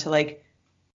freedom to like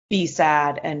be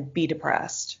sad and be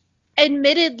depressed?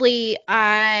 Admittedly,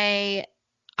 I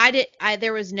did I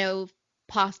there was no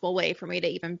possible way for me to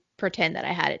even pretend that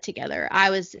I had it together. I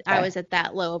Okay. was at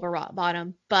that low of a rock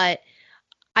bottom, but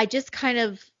I just kind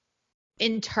of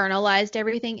internalized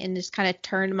everything and just kind of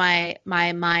turned my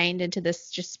mind into this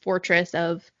just fortress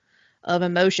of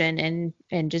emotion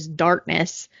and just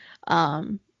darkness,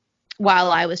 um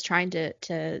while I was trying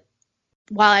to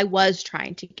while I was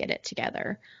trying to get it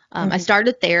together. I Hmm.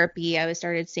 started therapy. I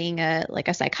started seeing a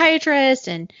psychiatrist,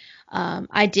 and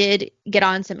I did get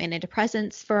on some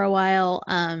antidepressants for a while,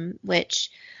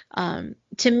 which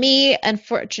to me,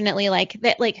 unfortunately,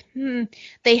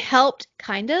 they helped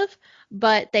kind of,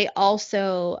 but they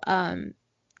also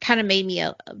kind of made me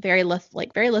a very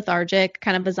very lethargic,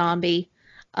 kind of a zombie.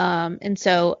 And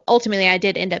so ultimately, I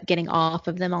did end up getting off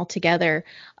of them altogether,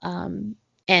 and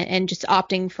just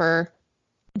opting for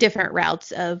different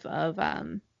routes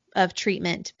of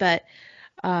treatment. But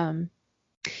um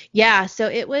yeah, so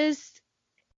it was,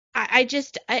 I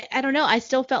don't know, I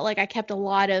still felt like I kept a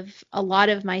lot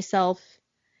of myself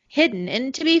hidden.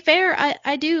 And to be fair,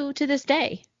 I do to this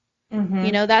day. Hmm.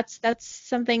 That's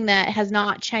something that has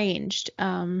not changed.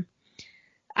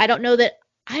 I don't know that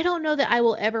I don't know that I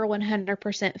will ever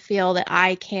 100% feel that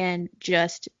I can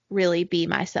just really be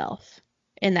myself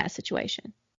in that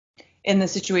situation. In the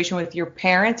situation with your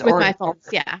parents With or my folks,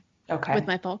 yeah. With okay.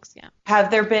 my folks, yeah.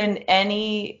 Have there been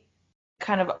any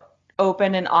kind of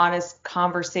open and honest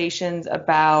conversations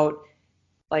about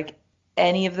like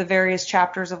any of the various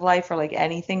chapters of life or like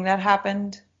anything that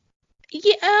happened?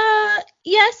 Yeah,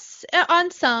 yes,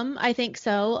 on some, I think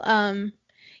so.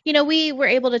 We were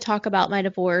able to talk about my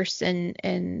divorce, and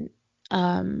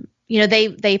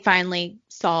they finally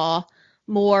saw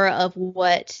more of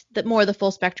the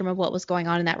full spectrum of what was going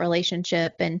on in that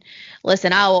relationship. And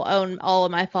listen, I will own all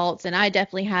of my faults, and I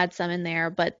definitely had some in there,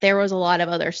 but there was a lot of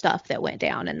other stuff that went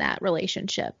down in that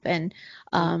relationship, and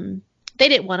um, they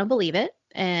didn't want to believe it,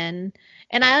 and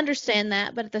I understand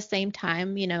that, but at the same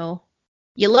time,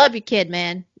 you love your kid,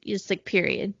 man. You just like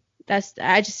period.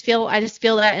 I just feel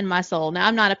that in my soul. Now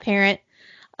I'm not a parent.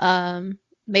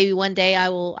 Maybe one day I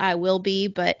will be,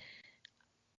 but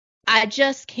I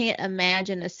just can't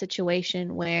imagine a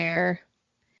situation where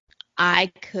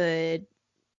I could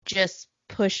just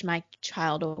push my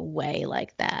child away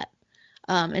like that.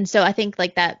 And so I think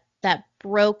like that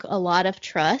broke a lot of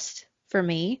trust for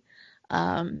me.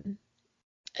 Um,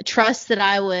 Trust that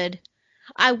I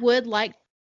would like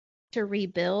to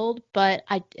rebuild, but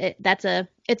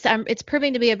it's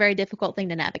proving to be a very difficult thing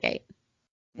to navigate.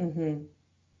 Hmm.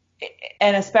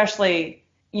 And especially,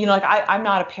 like I'm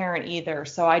not a parent either,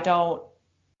 so I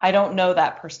don't know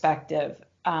that perspective.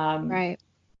 Right.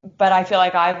 But I feel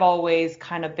like I've always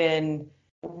kind of been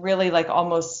really like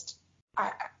almost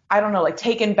I, I don't know, like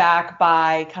taken back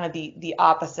by kind of the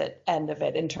opposite end of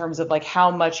it in terms of like how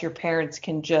much your parents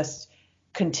can just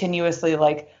continuously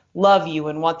like love you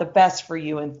and want the best for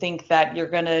you and think that you're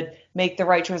gonna make the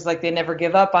right choice, like they never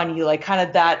give up on you, like kind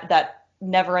of that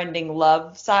never ending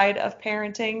love side of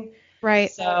parenting.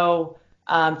 Right. So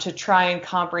to try and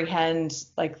comprehend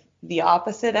like the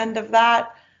opposite end of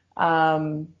that,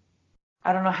 um,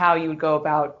 I don't know how you would go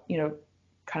about, kind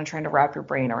of trying to wrap your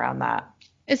brain around that.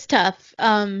 It's tough.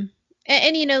 And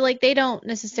like they don't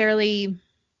really,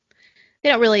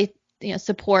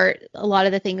 support a lot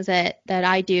of the things that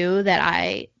I do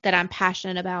that I'm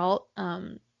passionate about.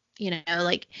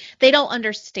 Like they don't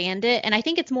understand it, and I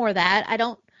think it's more that I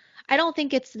don't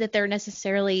think it's that they're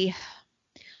necessarily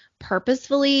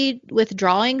purposefully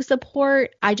withdrawing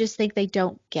support. I just think they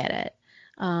don't get it.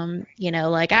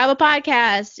 Like I have a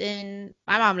podcast and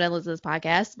my mom doesn't listen to this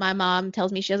podcast. My mom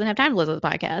tells me she doesn't have time to listen to the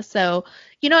podcast. So,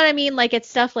 you know what I mean? Like it's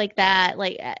stuff like that.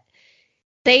 Like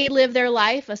they live their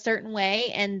life a certain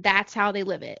way and that's how they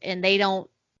live it. And they don't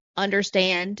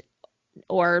understand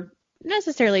or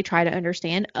necessarily try to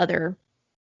understand other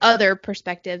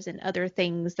perspectives and other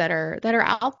things that are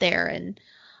out there. And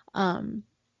um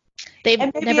they've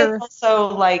And maybe it's never.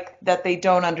 also like that they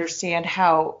don't understand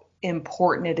how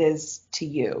important it is to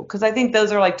you. Because I think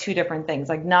those are like two different things,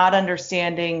 like not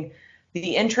understanding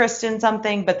the interest in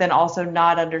something, but then also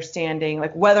not understanding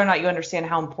like whether or not you understand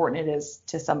how important it is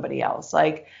to somebody else.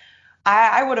 Like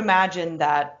I would imagine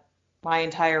that my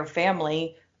entire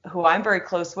family, who I'm very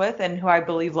close with and who I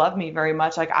believe love me very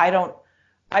much, like I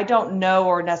don't know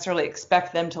or necessarily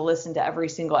expect them to listen to every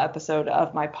single episode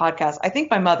of my podcast. I think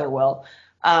my mother will.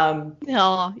 Um,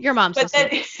 Oh, your mom's so but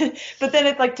then, sweet. but then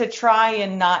it's like to try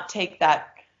and not take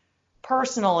that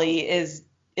personally is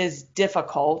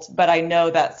difficult. But I know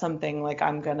that's something like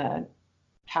I'm gonna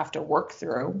have to work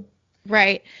through.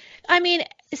 Right. I mean,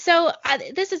 so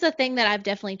this is a thing that I've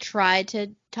definitely tried to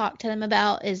talk to them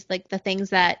about is like the things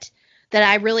that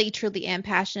I really truly am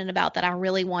passionate about that I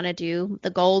really want to do, the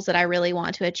goals that I really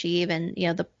want to achieve, and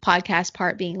the podcast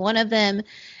part being one of them.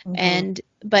 Hmm. And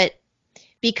but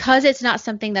because it's not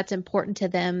something that's important to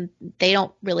them, they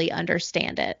don't really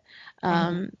understand it. Hmm.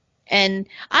 Um, and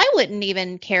I wouldn't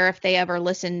even care if they ever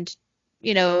listened,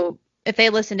 you know, if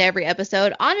they listened to every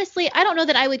episode. Honestly, I don't know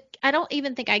that I don't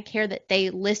even think I care that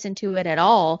they listen to it at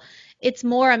all. It's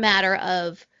more a matter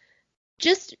of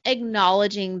just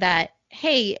acknowledging that,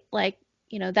 hey, like,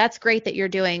 that's great that you're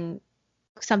doing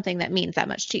something that means that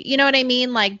much to you. You know what I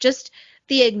mean? Like just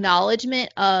the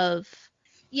acknowledgement of,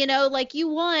 like you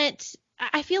want.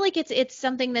 I feel like it's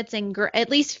something that's at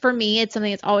least for me, it's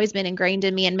something that's always been ingrained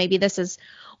in me, and maybe this is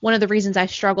one of the reasons I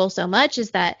struggle so much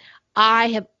is that I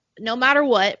have, no matter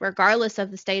what, regardless of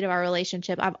the state of our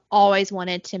relationship, I've always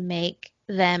wanted to make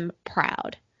them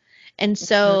proud. And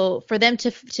so for them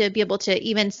to be able to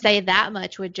even say that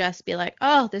much would just be like,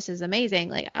 oh, this is amazing.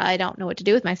 Like I don't know what to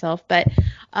do with myself, but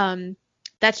um,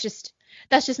 that's just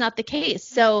not the case.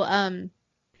 So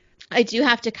I do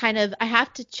have to I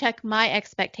have to check my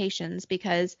expectations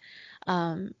because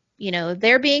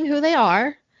they're being who they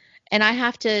are, and I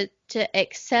have to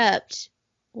accept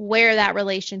where that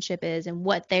relationship is and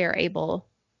what they are able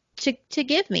to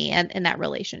give me in that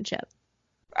relationship.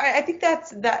 I think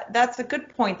that's a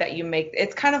good point that you make.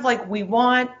 It's kind of like we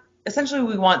want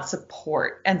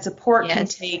support, and support can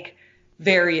Yes. take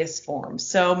various forms.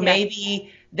 So Yes.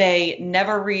 maybe they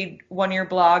never read one of your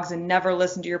blogs and never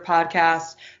listen to your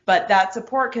podcast, but that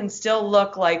support can still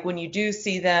look like when you do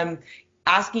see them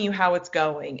asking you how it's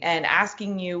going and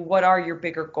asking you what are your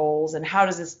bigger goals and how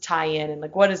does this tie in and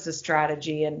like what is the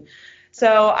strategy. And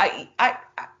so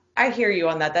I hear you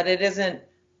on that it isn't.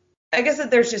 I guess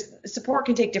that there's just support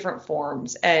can take different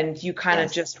forms, and you kind of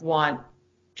Yes. just want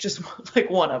like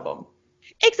one of them.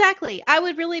 Exactly. I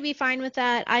would really be fine with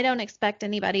that. I don't expect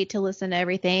anybody to listen to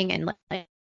everything and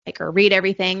or read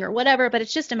everything or whatever, but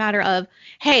it's just a matter of,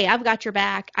 hey, I've got your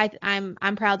back. I'm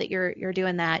proud that you're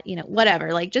doing that,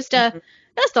 whatever. Like just a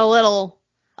little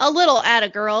atta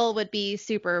girl would be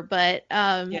super, but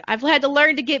Yeah. I've had to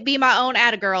learn to be my own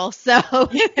atta girl. So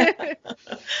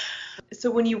So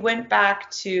when you went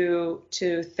back to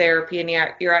therapy and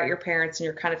you're at your parents and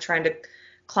you're kind of trying to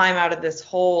climb out of this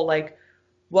hole, like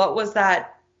what was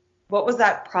that what was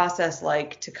that process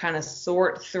like to kind of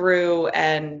sort through?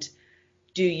 And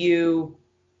do you,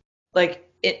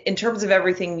 like, in terms of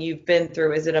everything you've been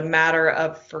through, is it a matter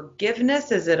of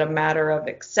forgiveness? Is it a matter of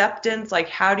acceptance? Like,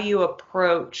 how do you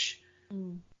approach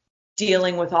Mm.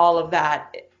 dealing with all of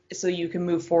that so you can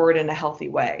move forward in a healthy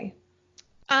way?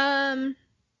 Um,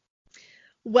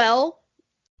 well,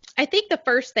 I think the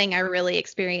first thing I really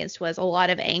experienced was a lot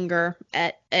of anger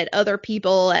at other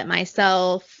people, at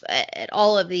myself, at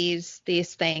all of these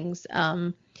things.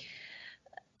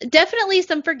 Definitely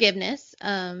some forgiveness.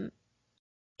 Like,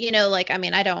 I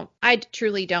mean, I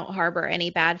truly don't harbor any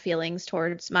bad feelings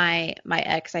towards my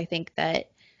ex. I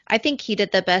think he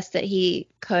did the best that he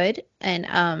could, and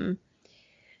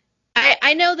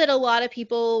I know that a lot of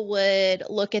people would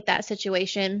look at that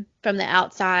situation from the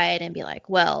outside and be like,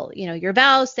 well, your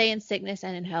vows say in sickness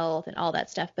and in health and all that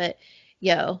stuff. But,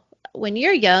 yo, when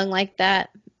you're young like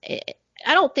that,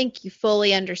 I don't think you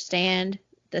fully understand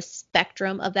the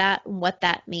spectrum of that and what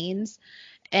that means.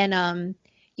 And,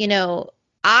 you know,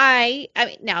 I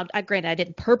mean, now, granted, I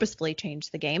didn't purposefully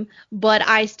change the game, but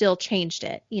I still changed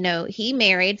it. He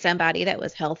married somebody that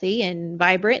was healthy and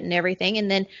vibrant and everything.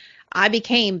 And then I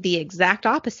became the exact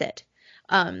opposite.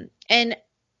 And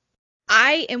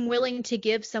I am willing to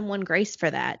give someone grace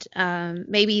for that.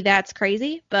 Maybe that's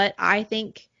crazy, but I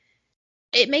think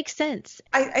it makes sense.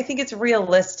 I think it's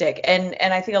realistic, and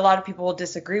I think a lot of people will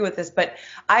disagree with this, but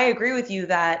I agree with you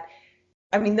that,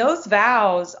 I mean, those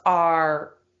vows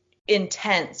are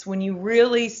intense when you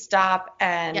really stop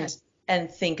Yes. and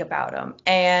think about them.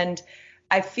 And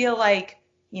I feel like,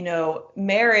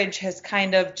 marriage has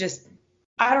kind of just,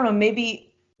 I don't know,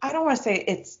 maybe I don't want to say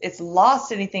it's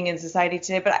lost anything in society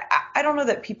today, but I don't know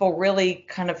that people really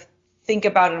kind of think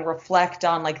about and reflect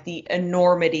on like the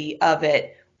enormity of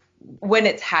it when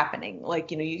it's happening.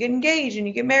 Like, you get engaged and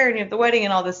you get married and you have the wedding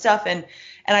and all this stuff. And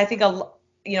I think a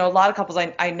lot of couples,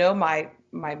 I know my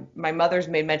mother's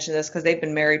made mention of this because they've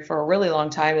been married for a really long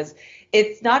time, is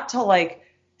it's not till like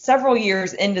several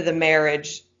years into the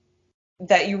marriage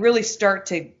that you really start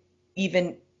to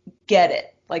even get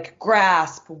it, like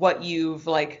grasp what you've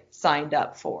like signed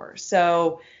up for.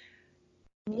 So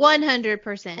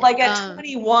 100%. like at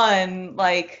 21,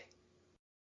 like,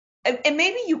 and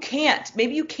maybe you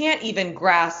can't even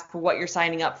grasp what you're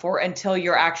signing up for until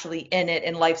you're actually in it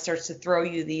and life starts to throw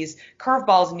you these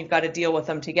curveballs and you've got to deal with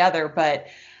them together. But,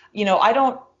 I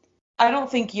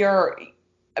don't think you're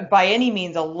by any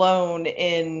means alone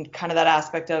in kind of that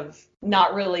aspect of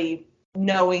not really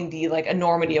knowing the like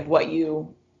enormity of what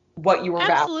you were vowing.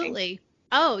 Absolutely.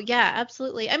 Oh, yeah,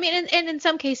 absolutely. I mean, and in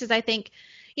some cases, I think,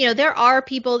 there are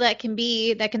people that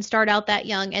can start out that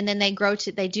young and then they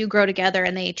do grow together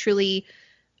and they truly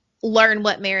learn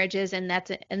what marriage is, and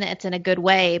that's in a good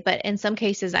way. But in some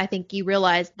cases, I think you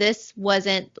realize this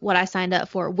wasn't what I signed up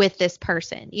for with this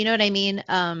person. You know what I mean?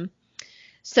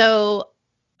 So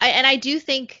I do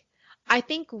think, I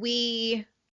think we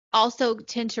also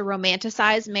tend to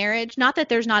romanticize marriage. Not that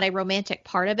there's not a romantic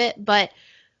part of it, but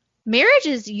marriage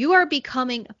is, you are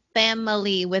becoming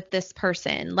family with this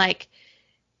person. Like,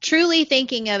 truly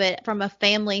thinking of it from a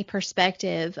family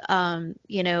perspective, and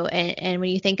when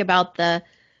you think about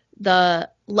the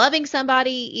loving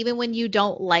somebody even when you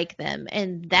don't like them,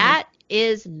 and Mhm. that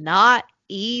is not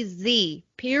easy.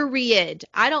 Period.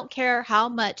 I don't care how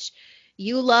much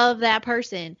you love that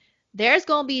person. There's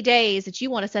gonna be days that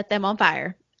you want to set them on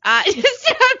fire. I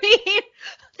mean,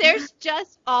 there's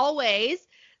just always,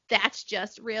 that's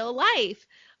just real life.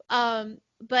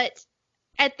 But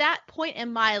at that point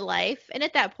in my life and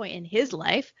at that point in his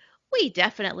life, we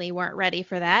definitely weren't ready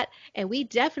for that, and we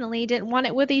definitely didn't want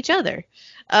it with each other.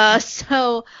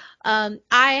 So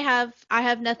I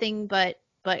have nothing but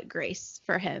grace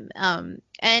for him. And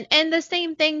the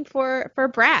same thing for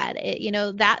Brad.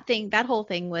 That whole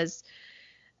thing was,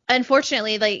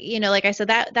 unfortunately, like, like I said,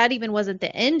 that even wasn't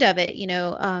the end of it.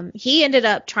 He ended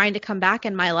up trying to come back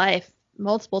in my life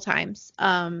multiple times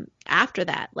after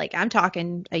that. Like, I'm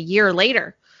talking a year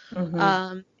later.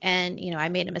 Mhm. And I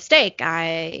made a mistake.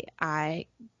 I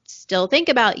still think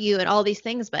about you and all these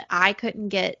things, but I couldn't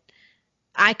get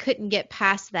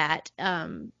past that.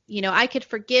 I could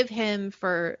forgive him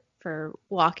for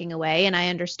walking away, and I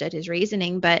understood his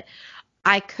reasoning, but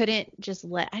I just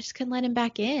couldn't let him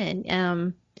back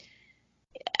in.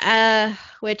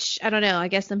 Which, I don't know. I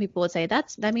guess some people would say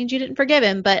that means you didn't forgive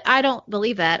him, but I don't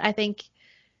believe that. I think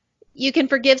you can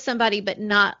forgive somebody but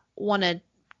not want to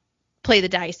play the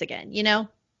dice again, you know?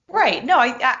 Right. No,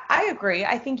 I agree.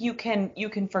 I think you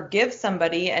can forgive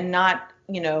somebody and not,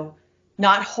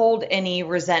 not hold any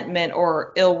resentment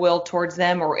or ill will towards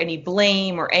them or any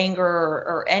blame or anger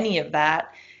or any of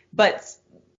that. But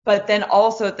but then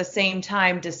also at the same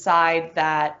time decide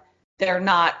that they're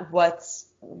not what's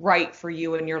right for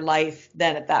you in your life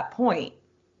then at that point.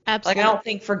 Like, I don't Absolutely.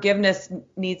 think forgiveness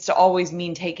needs to always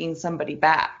mean taking somebody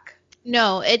back.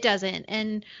 No, it doesn't.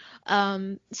 And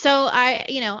so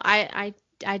I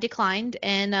declined,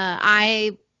 and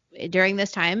I during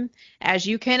this time, as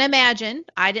you can imagine,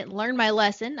 I didn't learn my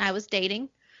lesson. I was dating.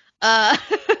 Uh,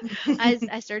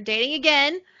 I started dating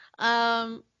again.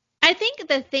 Um, I think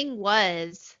the thing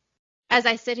was, as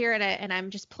I sit here and I'm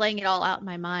just playing it all out in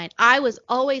my mind, I was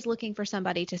always looking for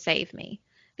somebody to save me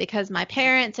because my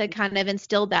parents had kind of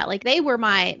instilled that. Like they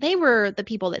were the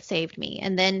people that saved me.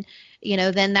 And then,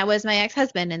 then that was my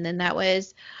ex-husband, and then that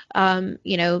was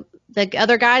the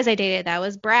other guys I dated, that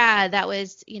was Brad, that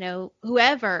was,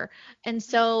 whoever. And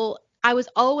so I was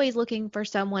always looking for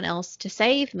someone else to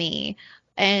save me.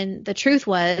 And the truth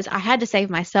was I had to save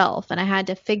myself, and I had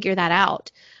to figure that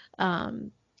out.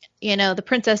 Um, the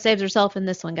princess saves herself in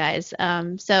this one, guys.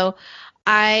 So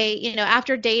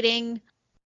after dating,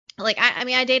 like, I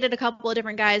mean, I dated a couple of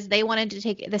different guys. They wanted to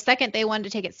take the second they wanted to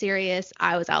take it serious,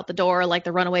 I was out the door like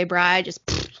the runaway bride, just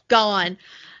gone.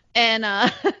 And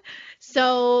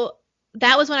so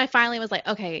that was when I finally was like,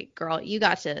 okay, girl, you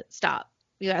got to stop.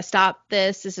 You got to stop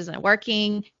this. This isn't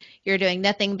working. You're doing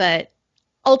nothing but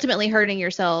ultimately hurting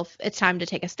yourself. It's time to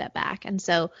take a step back. And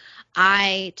so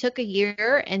I took a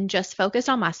year and just focused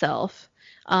on myself.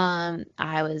 I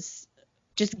was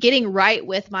just getting right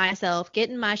with myself,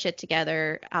 getting my shit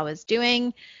together. I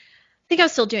think I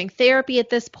was still doing therapy at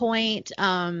this point.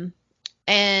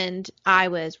 And I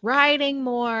was writing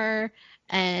more,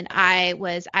 and I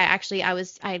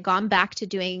had gone back to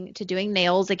doing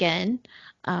nails again.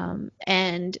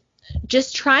 And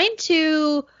just trying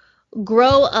to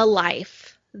grow a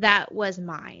life that was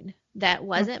mine, that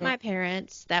wasn't Mhm. my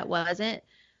parents, that wasn't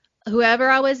whoever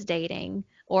I was dating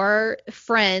or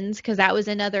friends, because that was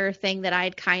another thing that I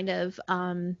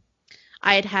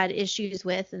had had issues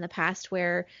with in the past,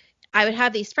 where I would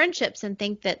have these friendships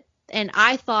and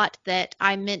I thought that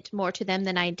I meant more to them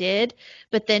than I did.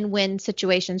 But then when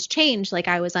situations changed, like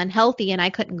I was unhealthy and I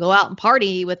couldn't go out and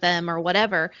party with them or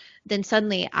whatever, then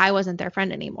suddenly I wasn't their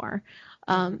friend anymore.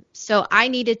 So I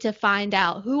needed to find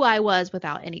out who I was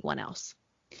without anyone else.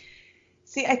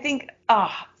 See, I think,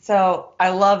 so I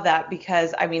love that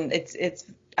because I mean, it's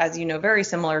as you know, very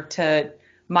similar to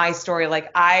my story.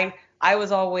 Like I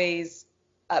was always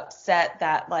upset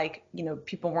that like,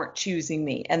 people weren't choosing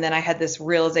me. And then I had this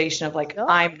realization of like, Yep.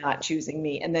 I'm not choosing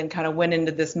me. And then kind of went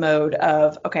into this mode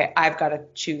of, okay, I've got to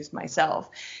choose myself.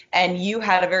 And you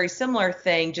had a very similar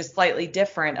thing, just slightly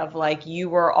different of like, you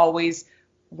were always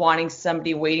wanting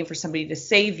somebody, waiting for somebody to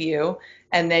save you.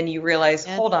 And then you realize,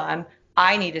 Yes. hold on,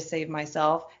 I need to save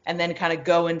myself, and then kind of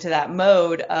go into that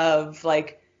mode of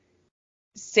like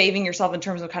saving yourself in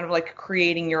terms of kind of like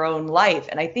creating your own life.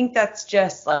 And I think that's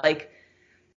just like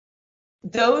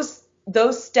those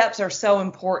steps are so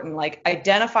important. Like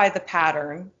identify the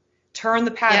pattern, turn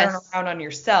the pattern Yes. around on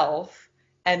yourself,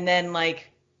 and then like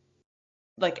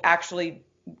actually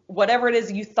whatever it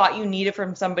is you thought you needed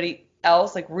from somebody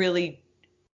else, like really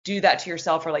do that to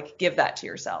yourself or like give that to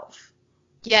yourself.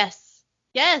 Yes.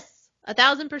 Yes.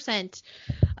 1,000%.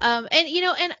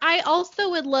 And I also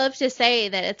would love to say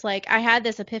that it's like I had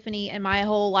this epiphany and my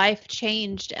whole life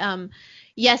changed.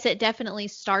 Yes, it definitely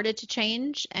started to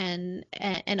change and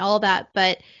all that,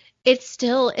 but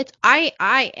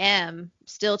I am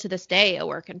still to this day a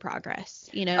work in progress,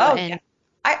 Oh yeah. and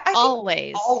I think we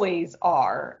always. always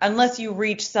are, unless you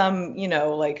reach some,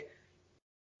 like,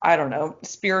 I don't know,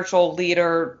 spiritual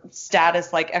leader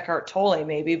status like Eckhart Tolle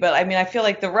maybe. But I mean, I feel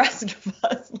like the rest of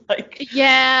us, like,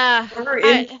 Yeah, we're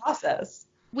in I process.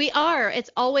 we are. It's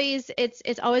always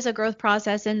a growth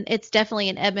process, and it's definitely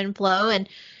an ebb and flow. And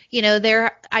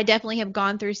there I definitely have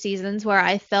gone through seasons where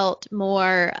I felt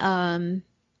more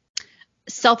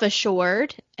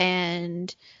self-assured,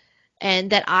 and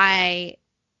that I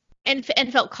and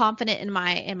felt confident in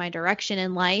my direction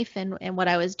in life and what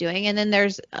I was doing. And then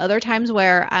there's other times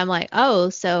where I'm like, oh,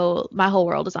 so my whole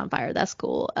world is on fire. That's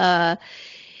cool.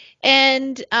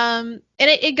 And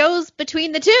it goes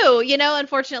between the two,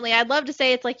 unfortunately. I'd love to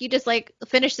say it's like you just like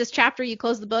finish this chapter, you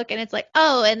close the book, and it's like,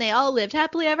 oh, and they all lived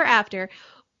happily ever after.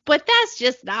 But that's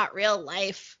just not real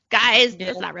life, guys. Yeah.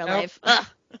 That's not real Nope. life. Ugh.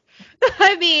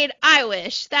 I mean, I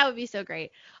wish that would be so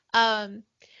great. Um,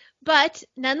 but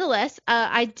nonetheless,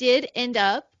 I did end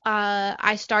up.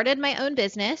 I started my own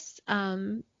business.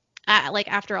 Like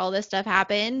after all this stuff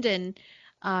happened, and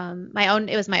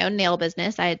it was my own nail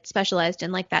business. I had specialized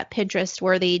in like that Pinterest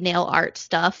worthy nail art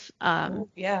stuff, Ooh,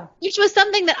 yeah. which was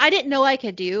something that I didn't know I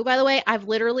could do. By the way,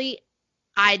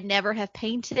 I'd never have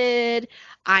painted.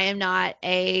 I am not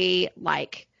a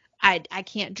like I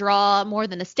can't draw more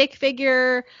than a stick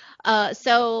figure.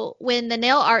 So when the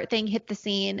nail art thing hit the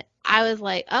scene, I was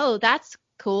like, oh, that's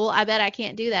cool. I bet I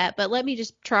can't do that, but let me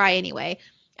just try anyway.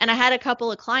 And I had a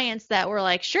couple of clients that were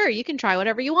like, sure, you can try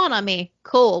whatever you want on me.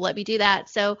 Cool, let me do that.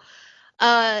 So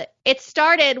it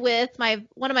started with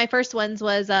one of my first ones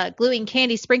was gluing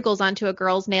candy sprinkles onto a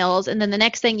girl's nails, and then the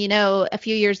next thing you know, a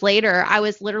few years later, I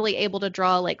was literally able to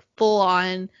draw like full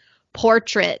on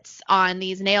portraits on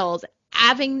these nails,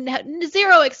 having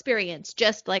zero experience.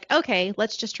 Just like, okay,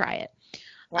 let's just try it.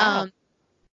 Wow.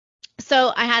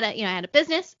 So I had a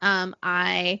business.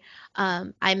 I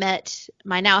met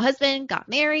my now husband, got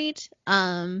married.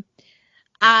 I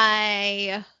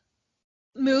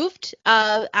moved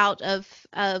out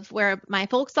of where my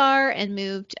folks are and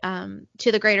moved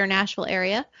to the greater Nashville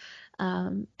area,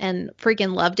 and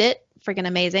freaking loved it. Freaking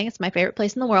amazing. It's my favorite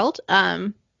place in the world.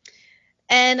 But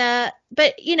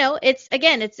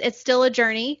it's still a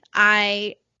journey.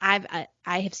 I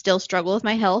have still struggled with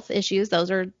my health issues.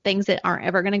 Those are things that aren't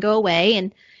ever going to go away.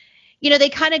 And they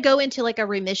kind of go into like a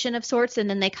remission of sorts, and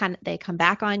then they come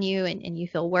back on you, and you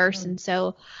feel worse. And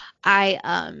so I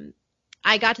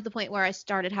got to the point where I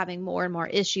started having more and more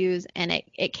issues, and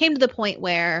it came to the point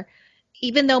where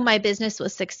even though my business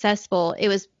was successful,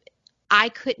 I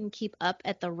couldn't keep up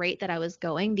at the rate that I was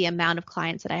going. The amount of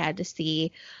clients that I had to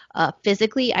see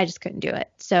physically, I just couldn't do it.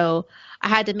 So I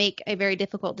had to make a very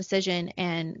difficult decision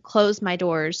and close my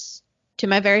doors to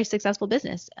my very successful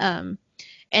business. And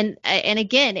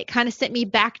again, it kind of sent me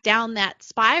back down that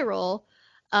spiral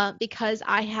because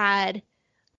I had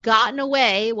gotten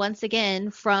away once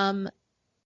again from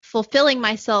fulfilling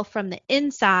myself from the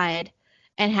inside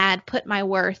and had put my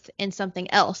worth in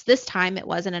something else. This time it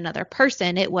wasn't another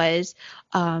person, it was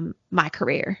my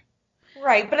career.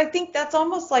 Right, but I think that's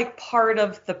almost like part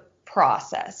of the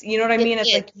process. You know what I It mean? It's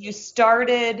is. like you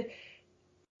started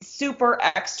super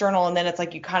external, and then it's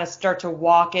like you kind of start to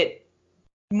walk it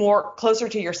more closer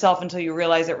to yourself until you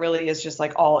realize it really is just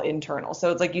like all internal.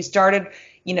 So it's like you started,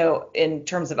 in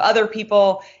terms of other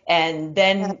people, and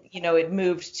then, it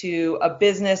moved to a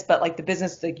business, but like the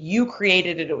business, like you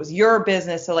created it, it was your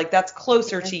business. So like that's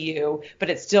closer to you, but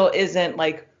it still isn't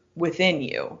like within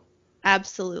you.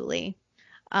 Absolutely.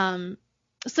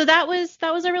 So that was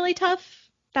a really tough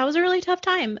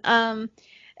time.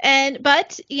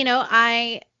 But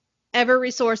I ever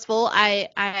resourceful, I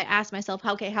asked myself,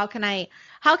 okay, how can I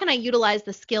utilize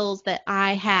the skills that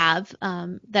I have,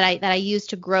 that I use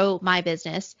to grow my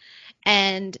business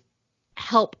and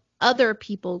help other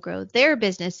people grow their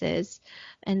businesses.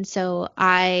 And so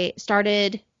I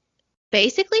started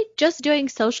basically just doing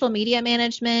social media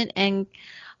management and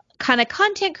kind of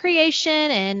content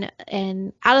creation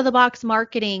and out of the box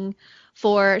marketing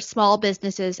for small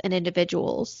businesses and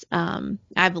individuals.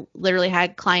 I've literally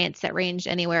had clients that ranged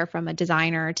anywhere from a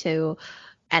designer to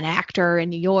an actor in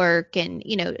New York, and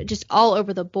just all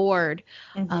over the board,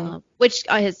 Hmm. which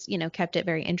has kept it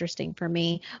very interesting for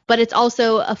me. But it's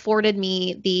also afforded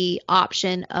me the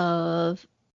option of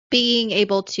being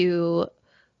able to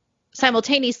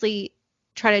simultaneously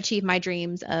try to achieve my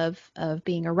dreams of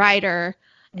being a writer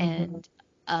Hmm. and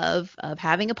of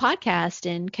having a podcast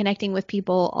and connecting with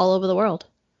people all over the world.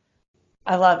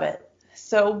 I love it.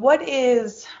 So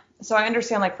I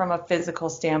understand like from a physical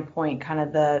standpoint, kind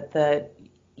of the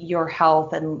your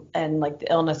health and like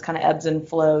the illness kind of ebbs and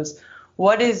flows.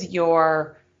 What is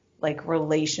your like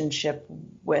relationship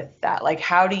with that? Like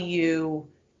how do you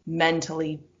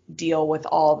mentally deal with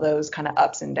all those kind of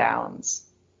ups and downs?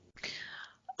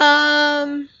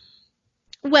 Um,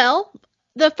 well,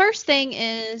 the first thing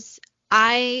is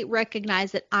I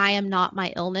recognize that I am not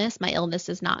my illness. My illness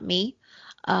is not me.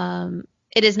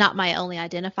 It is not my only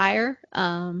identifier.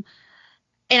 And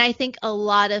I think a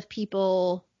lot of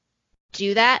people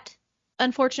do that,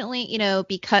 unfortunately,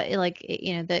 because like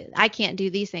that I can't do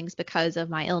these things because of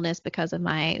my illness, because of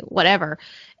my whatever.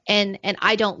 And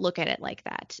I don't look at it like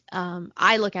that.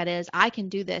 I look at it as I can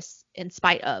do this in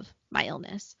spite of my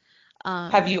illness.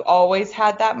 Have Um, you always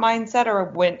had that mindset,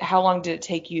 or how long did it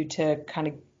take you to kind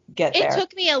of get it there?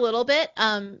 took me a little bit,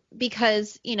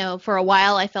 because for a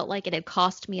while I felt like it had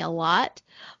cost me a lot,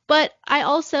 but I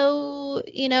also,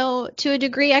 to a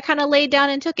degree, I kind of laid down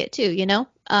and took it too.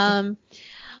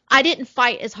 I didn't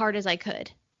fight as hard as I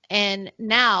could. And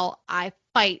now I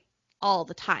fight all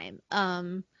the time.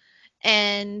 And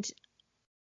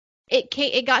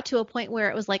it got to a point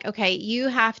where it was like, okay, you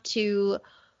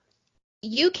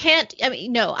can't, I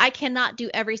mean, no, I cannot do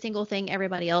every single thing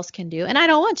everybody else can do. And I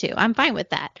don't want to. I'm fine with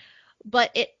that.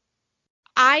 But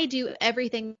I do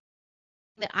everything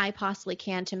that I possibly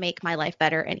can to make my life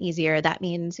better and easier. That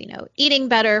means, eating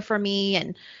better for me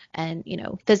and,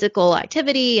 physical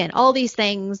activity and all these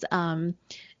things.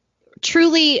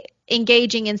 Truly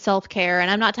engaging in self-care.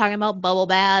 And I'm not talking about bubble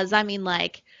baths. I mean,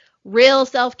 like real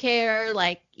self-care,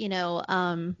 like,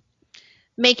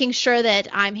 making sure that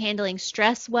I'm handling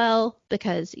stress well,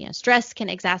 because, stress can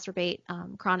exacerbate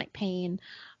chronic pain.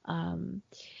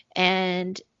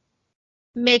 And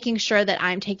making sure that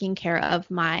I'm taking care of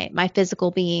my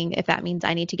physical being. If that means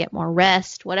I need to get more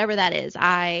rest, whatever that is,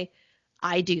 I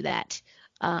do that.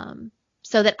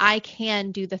 So that I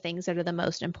can do the things that are the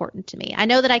most important to me. I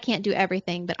know that I can't do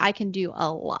everything, but I can do a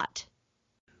lot.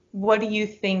 What do you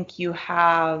think you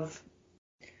have,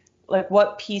 like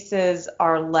what pieces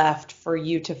are left for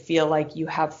you to feel like you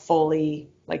have fully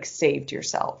like saved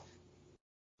yourself?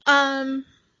 Um,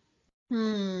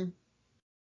 hmm.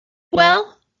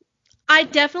 Well, I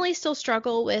definitely still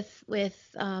struggle with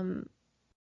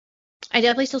I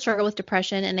definitely still struggle with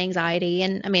depression and anxiety,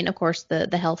 and I mean, of course,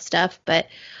 the health stuff, but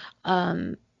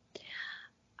um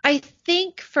I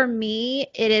think for me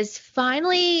it is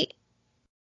finally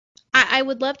I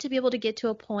would love to be able to get to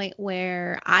a point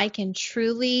where I can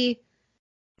truly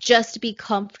just be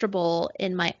comfortable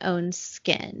in my own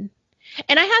skin.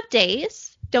 And I have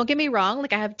days, don't get me wrong,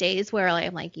 like I have days where like,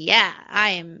 I'm like, yeah,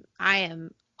 I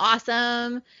am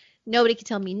awesome. Nobody can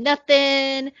tell me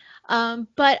nothing.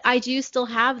 But I do still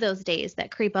have those days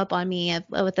that creep up on me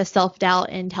with the self-doubt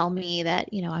and tell me that,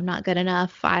 I'm not good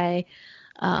enough.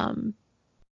 Um,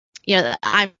 that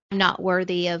I'm not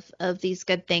worthy of these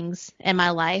good things in my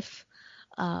life.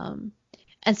 Um,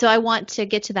 and so I want to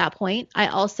get to that point. I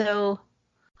also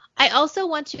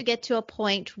want to get to a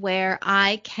point where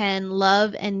I can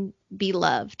love and be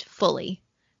loved fully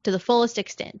to the fullest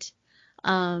extent.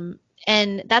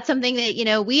 And that's something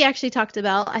that, we actually talked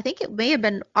about. I think it may have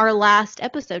been our last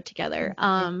episode together.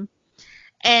 And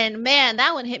man,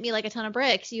 that one hit me like a ton of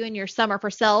bricks. You and your summer for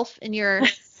self and your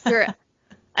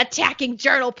attacking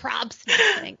journal prompts. No,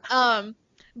 just kidding. But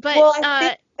Well, I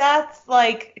think that's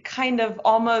like kind of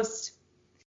almost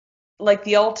like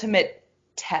the ultimate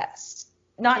test.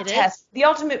 Not it is test, the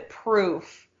ultimate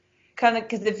proof. Kind of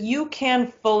because if you can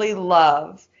fully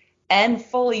love and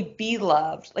fully be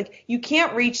loved, like you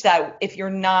can't reach that if you're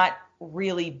not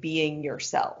really being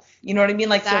yourself. You know what I mean?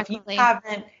 Like, so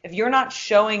exactly. if you're not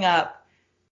showing up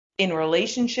in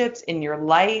relationships, in your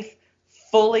life,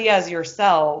 fully as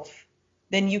yourself,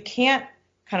 then you can't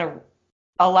kind of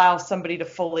allow somebody to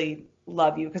fully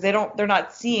love you because they're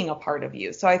not seeing a part of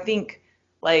you. So I think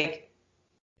like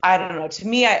I don't know, to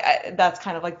me that's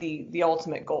kind of like the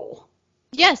ultimate goal.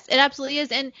 Yes, it absolutely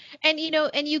is. And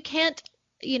you can't,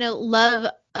 love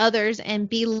others and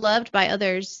be loved by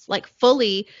others like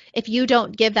fully if you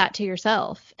don't give that to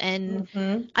yourself. And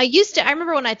Hmm. I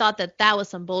remember when I thought that was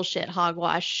some bullshit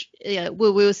hogwash,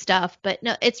 woo woo stuff, but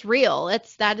no, it's real.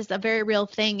 That is a very real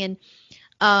thing. And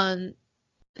um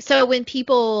so when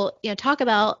people, talk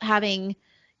about having,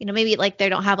 maybe like they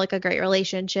don't have like a great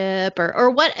relationship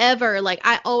or whatever, like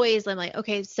I'm like,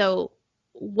 okay, so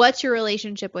what's your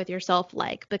relationship with yourself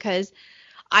like? Because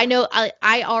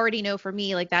I already know for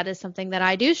me, like that is something that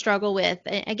I do struggle with.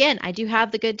 And again, I do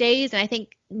have the good days, and I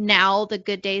think now the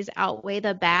good days outweigh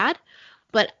the bad.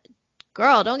 But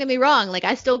girl, don't get me wrong, like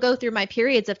I still go through my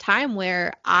periods of time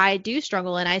where I do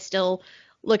struggle and I still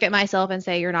look at myself and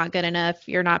say, you're not good enough,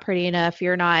 you're not pretty enough,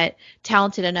 you're not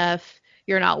talented enough,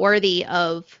 you're not worthy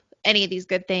of any of these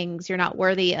good things, you're not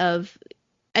worthy of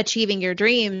achieving your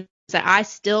dreams. That I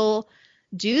still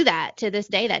do that to this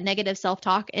day, that negative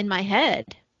self-talk in my head.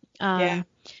 Yeah. Um,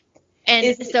 and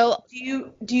Is it, so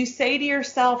do you say to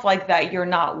yourself like that you're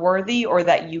not worthy or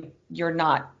that you're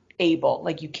not able,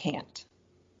 like you can't?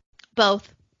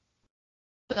 both,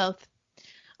 both.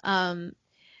 Um,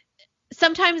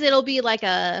 Sometimes it'll be like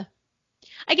I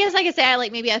guess I could say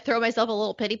maybe I throw myself a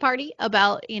little pity party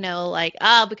about, like,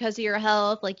 because of your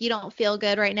health, like you don't feel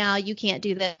good right now, you can't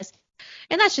do this.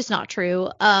 And that's just not true.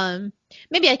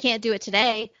 Maybe I can't do it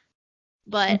today,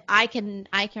 but I can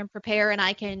prepare and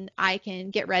I can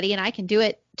get ready and I can do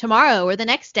it tomorrow or the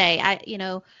next day.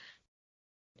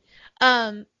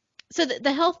 Um, so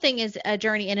the health thing is a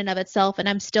journey in and of itself, and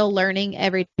I'm still learning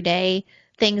every day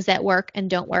things that work and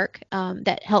don't work,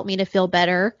 that help me to feel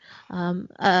better,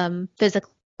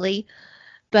 physically.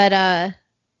 But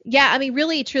yeah, I mean,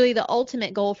 really, truly, the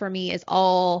ultimate goal for me is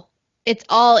it's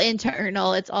all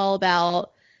internal. It's all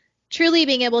about truly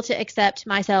being able to accept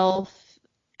myself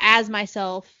as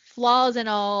myself, flaws and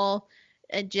all,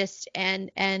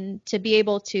 and to be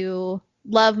able to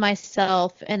love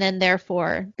myself and then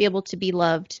therefore be able to be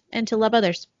loved and to love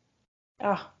others.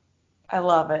 Oh, I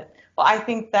love it. Well, I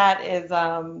think that is,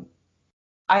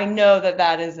 I know that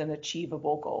that is an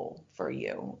achievable goal for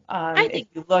you. I If think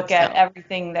you look at so.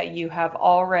 everything that you have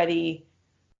already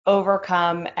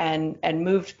overcome and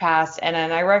moved past, and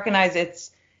I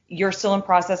recognize you're still in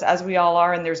process as we all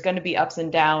are, and there's going to be ups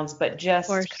and downs, but Of just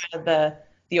course. kind of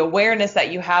the awareness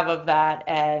that you have of that,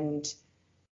 and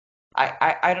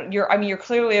I don't, I mean, you're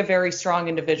clearly a very strong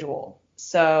individual.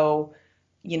 So,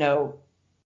 you know,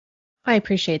 I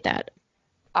appreciate that.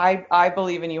 I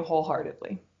believe in you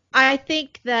wholeheartedly. I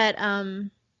think that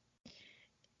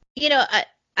you know,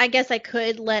 I guess I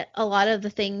could let a lot of the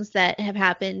things that have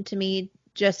happened to me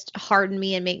just harden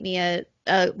me and make me a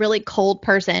really cold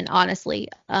person, honestly.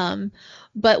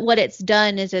 But what it's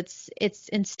done is it's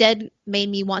instead made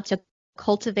me want to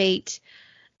cultivate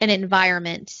an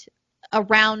environment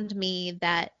around me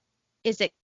that is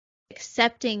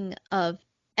accepting of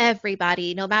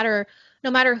everybody, no matter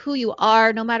who you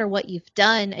are, no matter what you've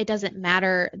done. It doesn't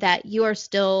matter, that you are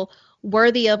still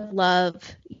worthy of love.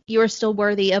 You are still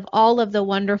worthy of all of the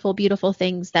wonderful, beautiful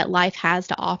things that life has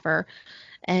to offer.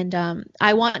 And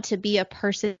I want to be a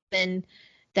person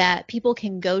that people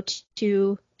can go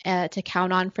to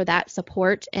count on for that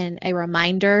support, and a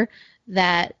reminder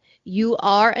that you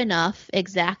are enough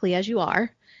exactly as you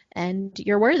are, and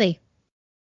you're worthy.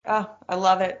 Oh, I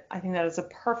love it. I think that is a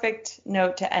perfect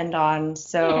note to end on.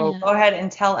 So Yeah. go ahead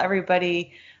and tell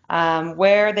everybody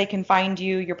where they can find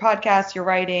you, your podcast, your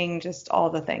writing, just all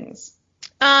the things.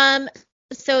 Um,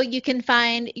 so you can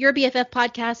find your BFF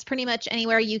podcast pretty much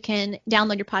anywhere you can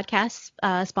download your podcasts,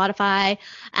 Spotify,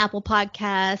 Apple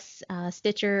Podcasts,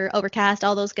 Stitcher, Overcast,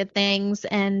 all those good things.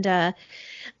 And the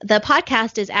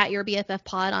podcast is at your BFF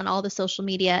Pod on all the social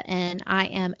media, and I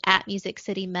am at Music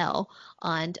City Mel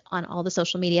on all the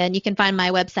social media. And you can find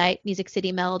my website,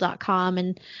 musiccitymel.com,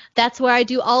 and that's where I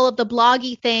do all of the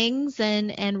bloggy things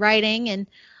and writing. And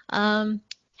um,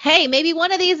 hey, maybe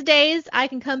one of these days I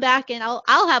can come back and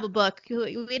I'll have a book.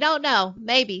 We don't know,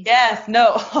 maybe. Yes,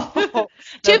 no, no,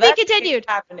 To be that's continued.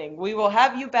 happening. We will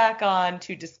have you back on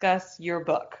to discuss your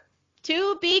book.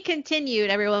 To be continued,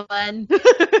 everyone.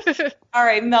 All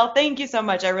right, Mel, thank you so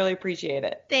much. I really appreciate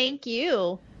it. Thank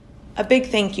you. A big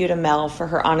thank you to Mel for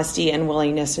her honesty and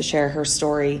willingness to share her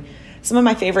story. Some of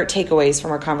my favorite takeaways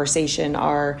from our conversation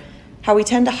are how we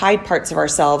tend to hide parts of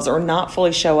ourselves or not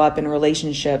fully show up in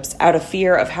relationships out of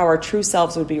fear of how our true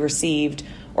selves would be received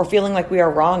or feeling like we are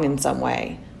wrong in some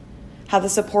way. How the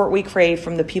support we crave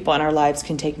from the people in our lives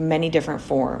can take many different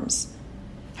forms.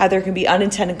 How there can be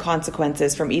unintended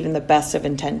consequences from even the best of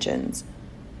intentions.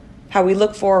 How we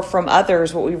look for from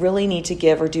others what we really need to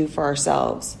give or do for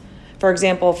ourselves. For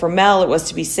example, for Mel, it was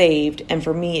to be saved, and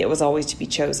for me, it was always to be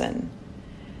chosen.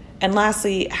 And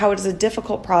lastly, how it is a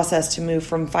difficult process to move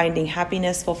from finding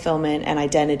happiness, fulfillment, and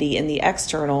identity in the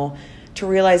external to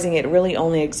realizing it really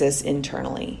only exists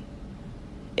internally.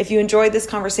 If you enjoyed this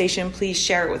conversation, please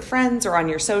share it with friends or on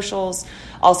your socials.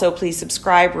 Also, please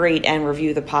subscribe, rate, and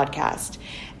review the podcast.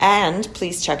 And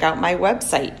please check out my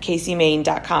website,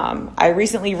 CaseyMain.com. I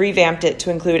recently revamped it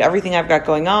to include everything I've got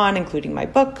going on, including my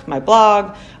book, my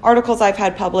blog, articles I've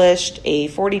had published, a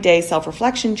 40-day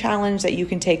self-reflection challenge that you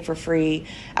can take for free,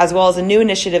 as well as a new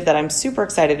initiative that I'm super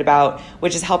excited about,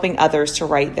 which is helping others to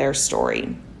write their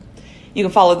story. You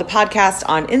can follow the podcast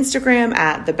on Instagram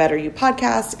at The Better You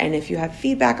Podcast. And if you have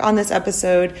feedback on this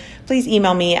episode, please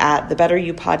email me at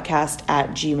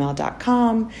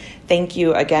thebetteryoupodcast@gmail.com. Thank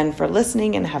you again for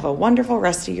listening and have a wonderful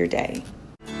rest of your day.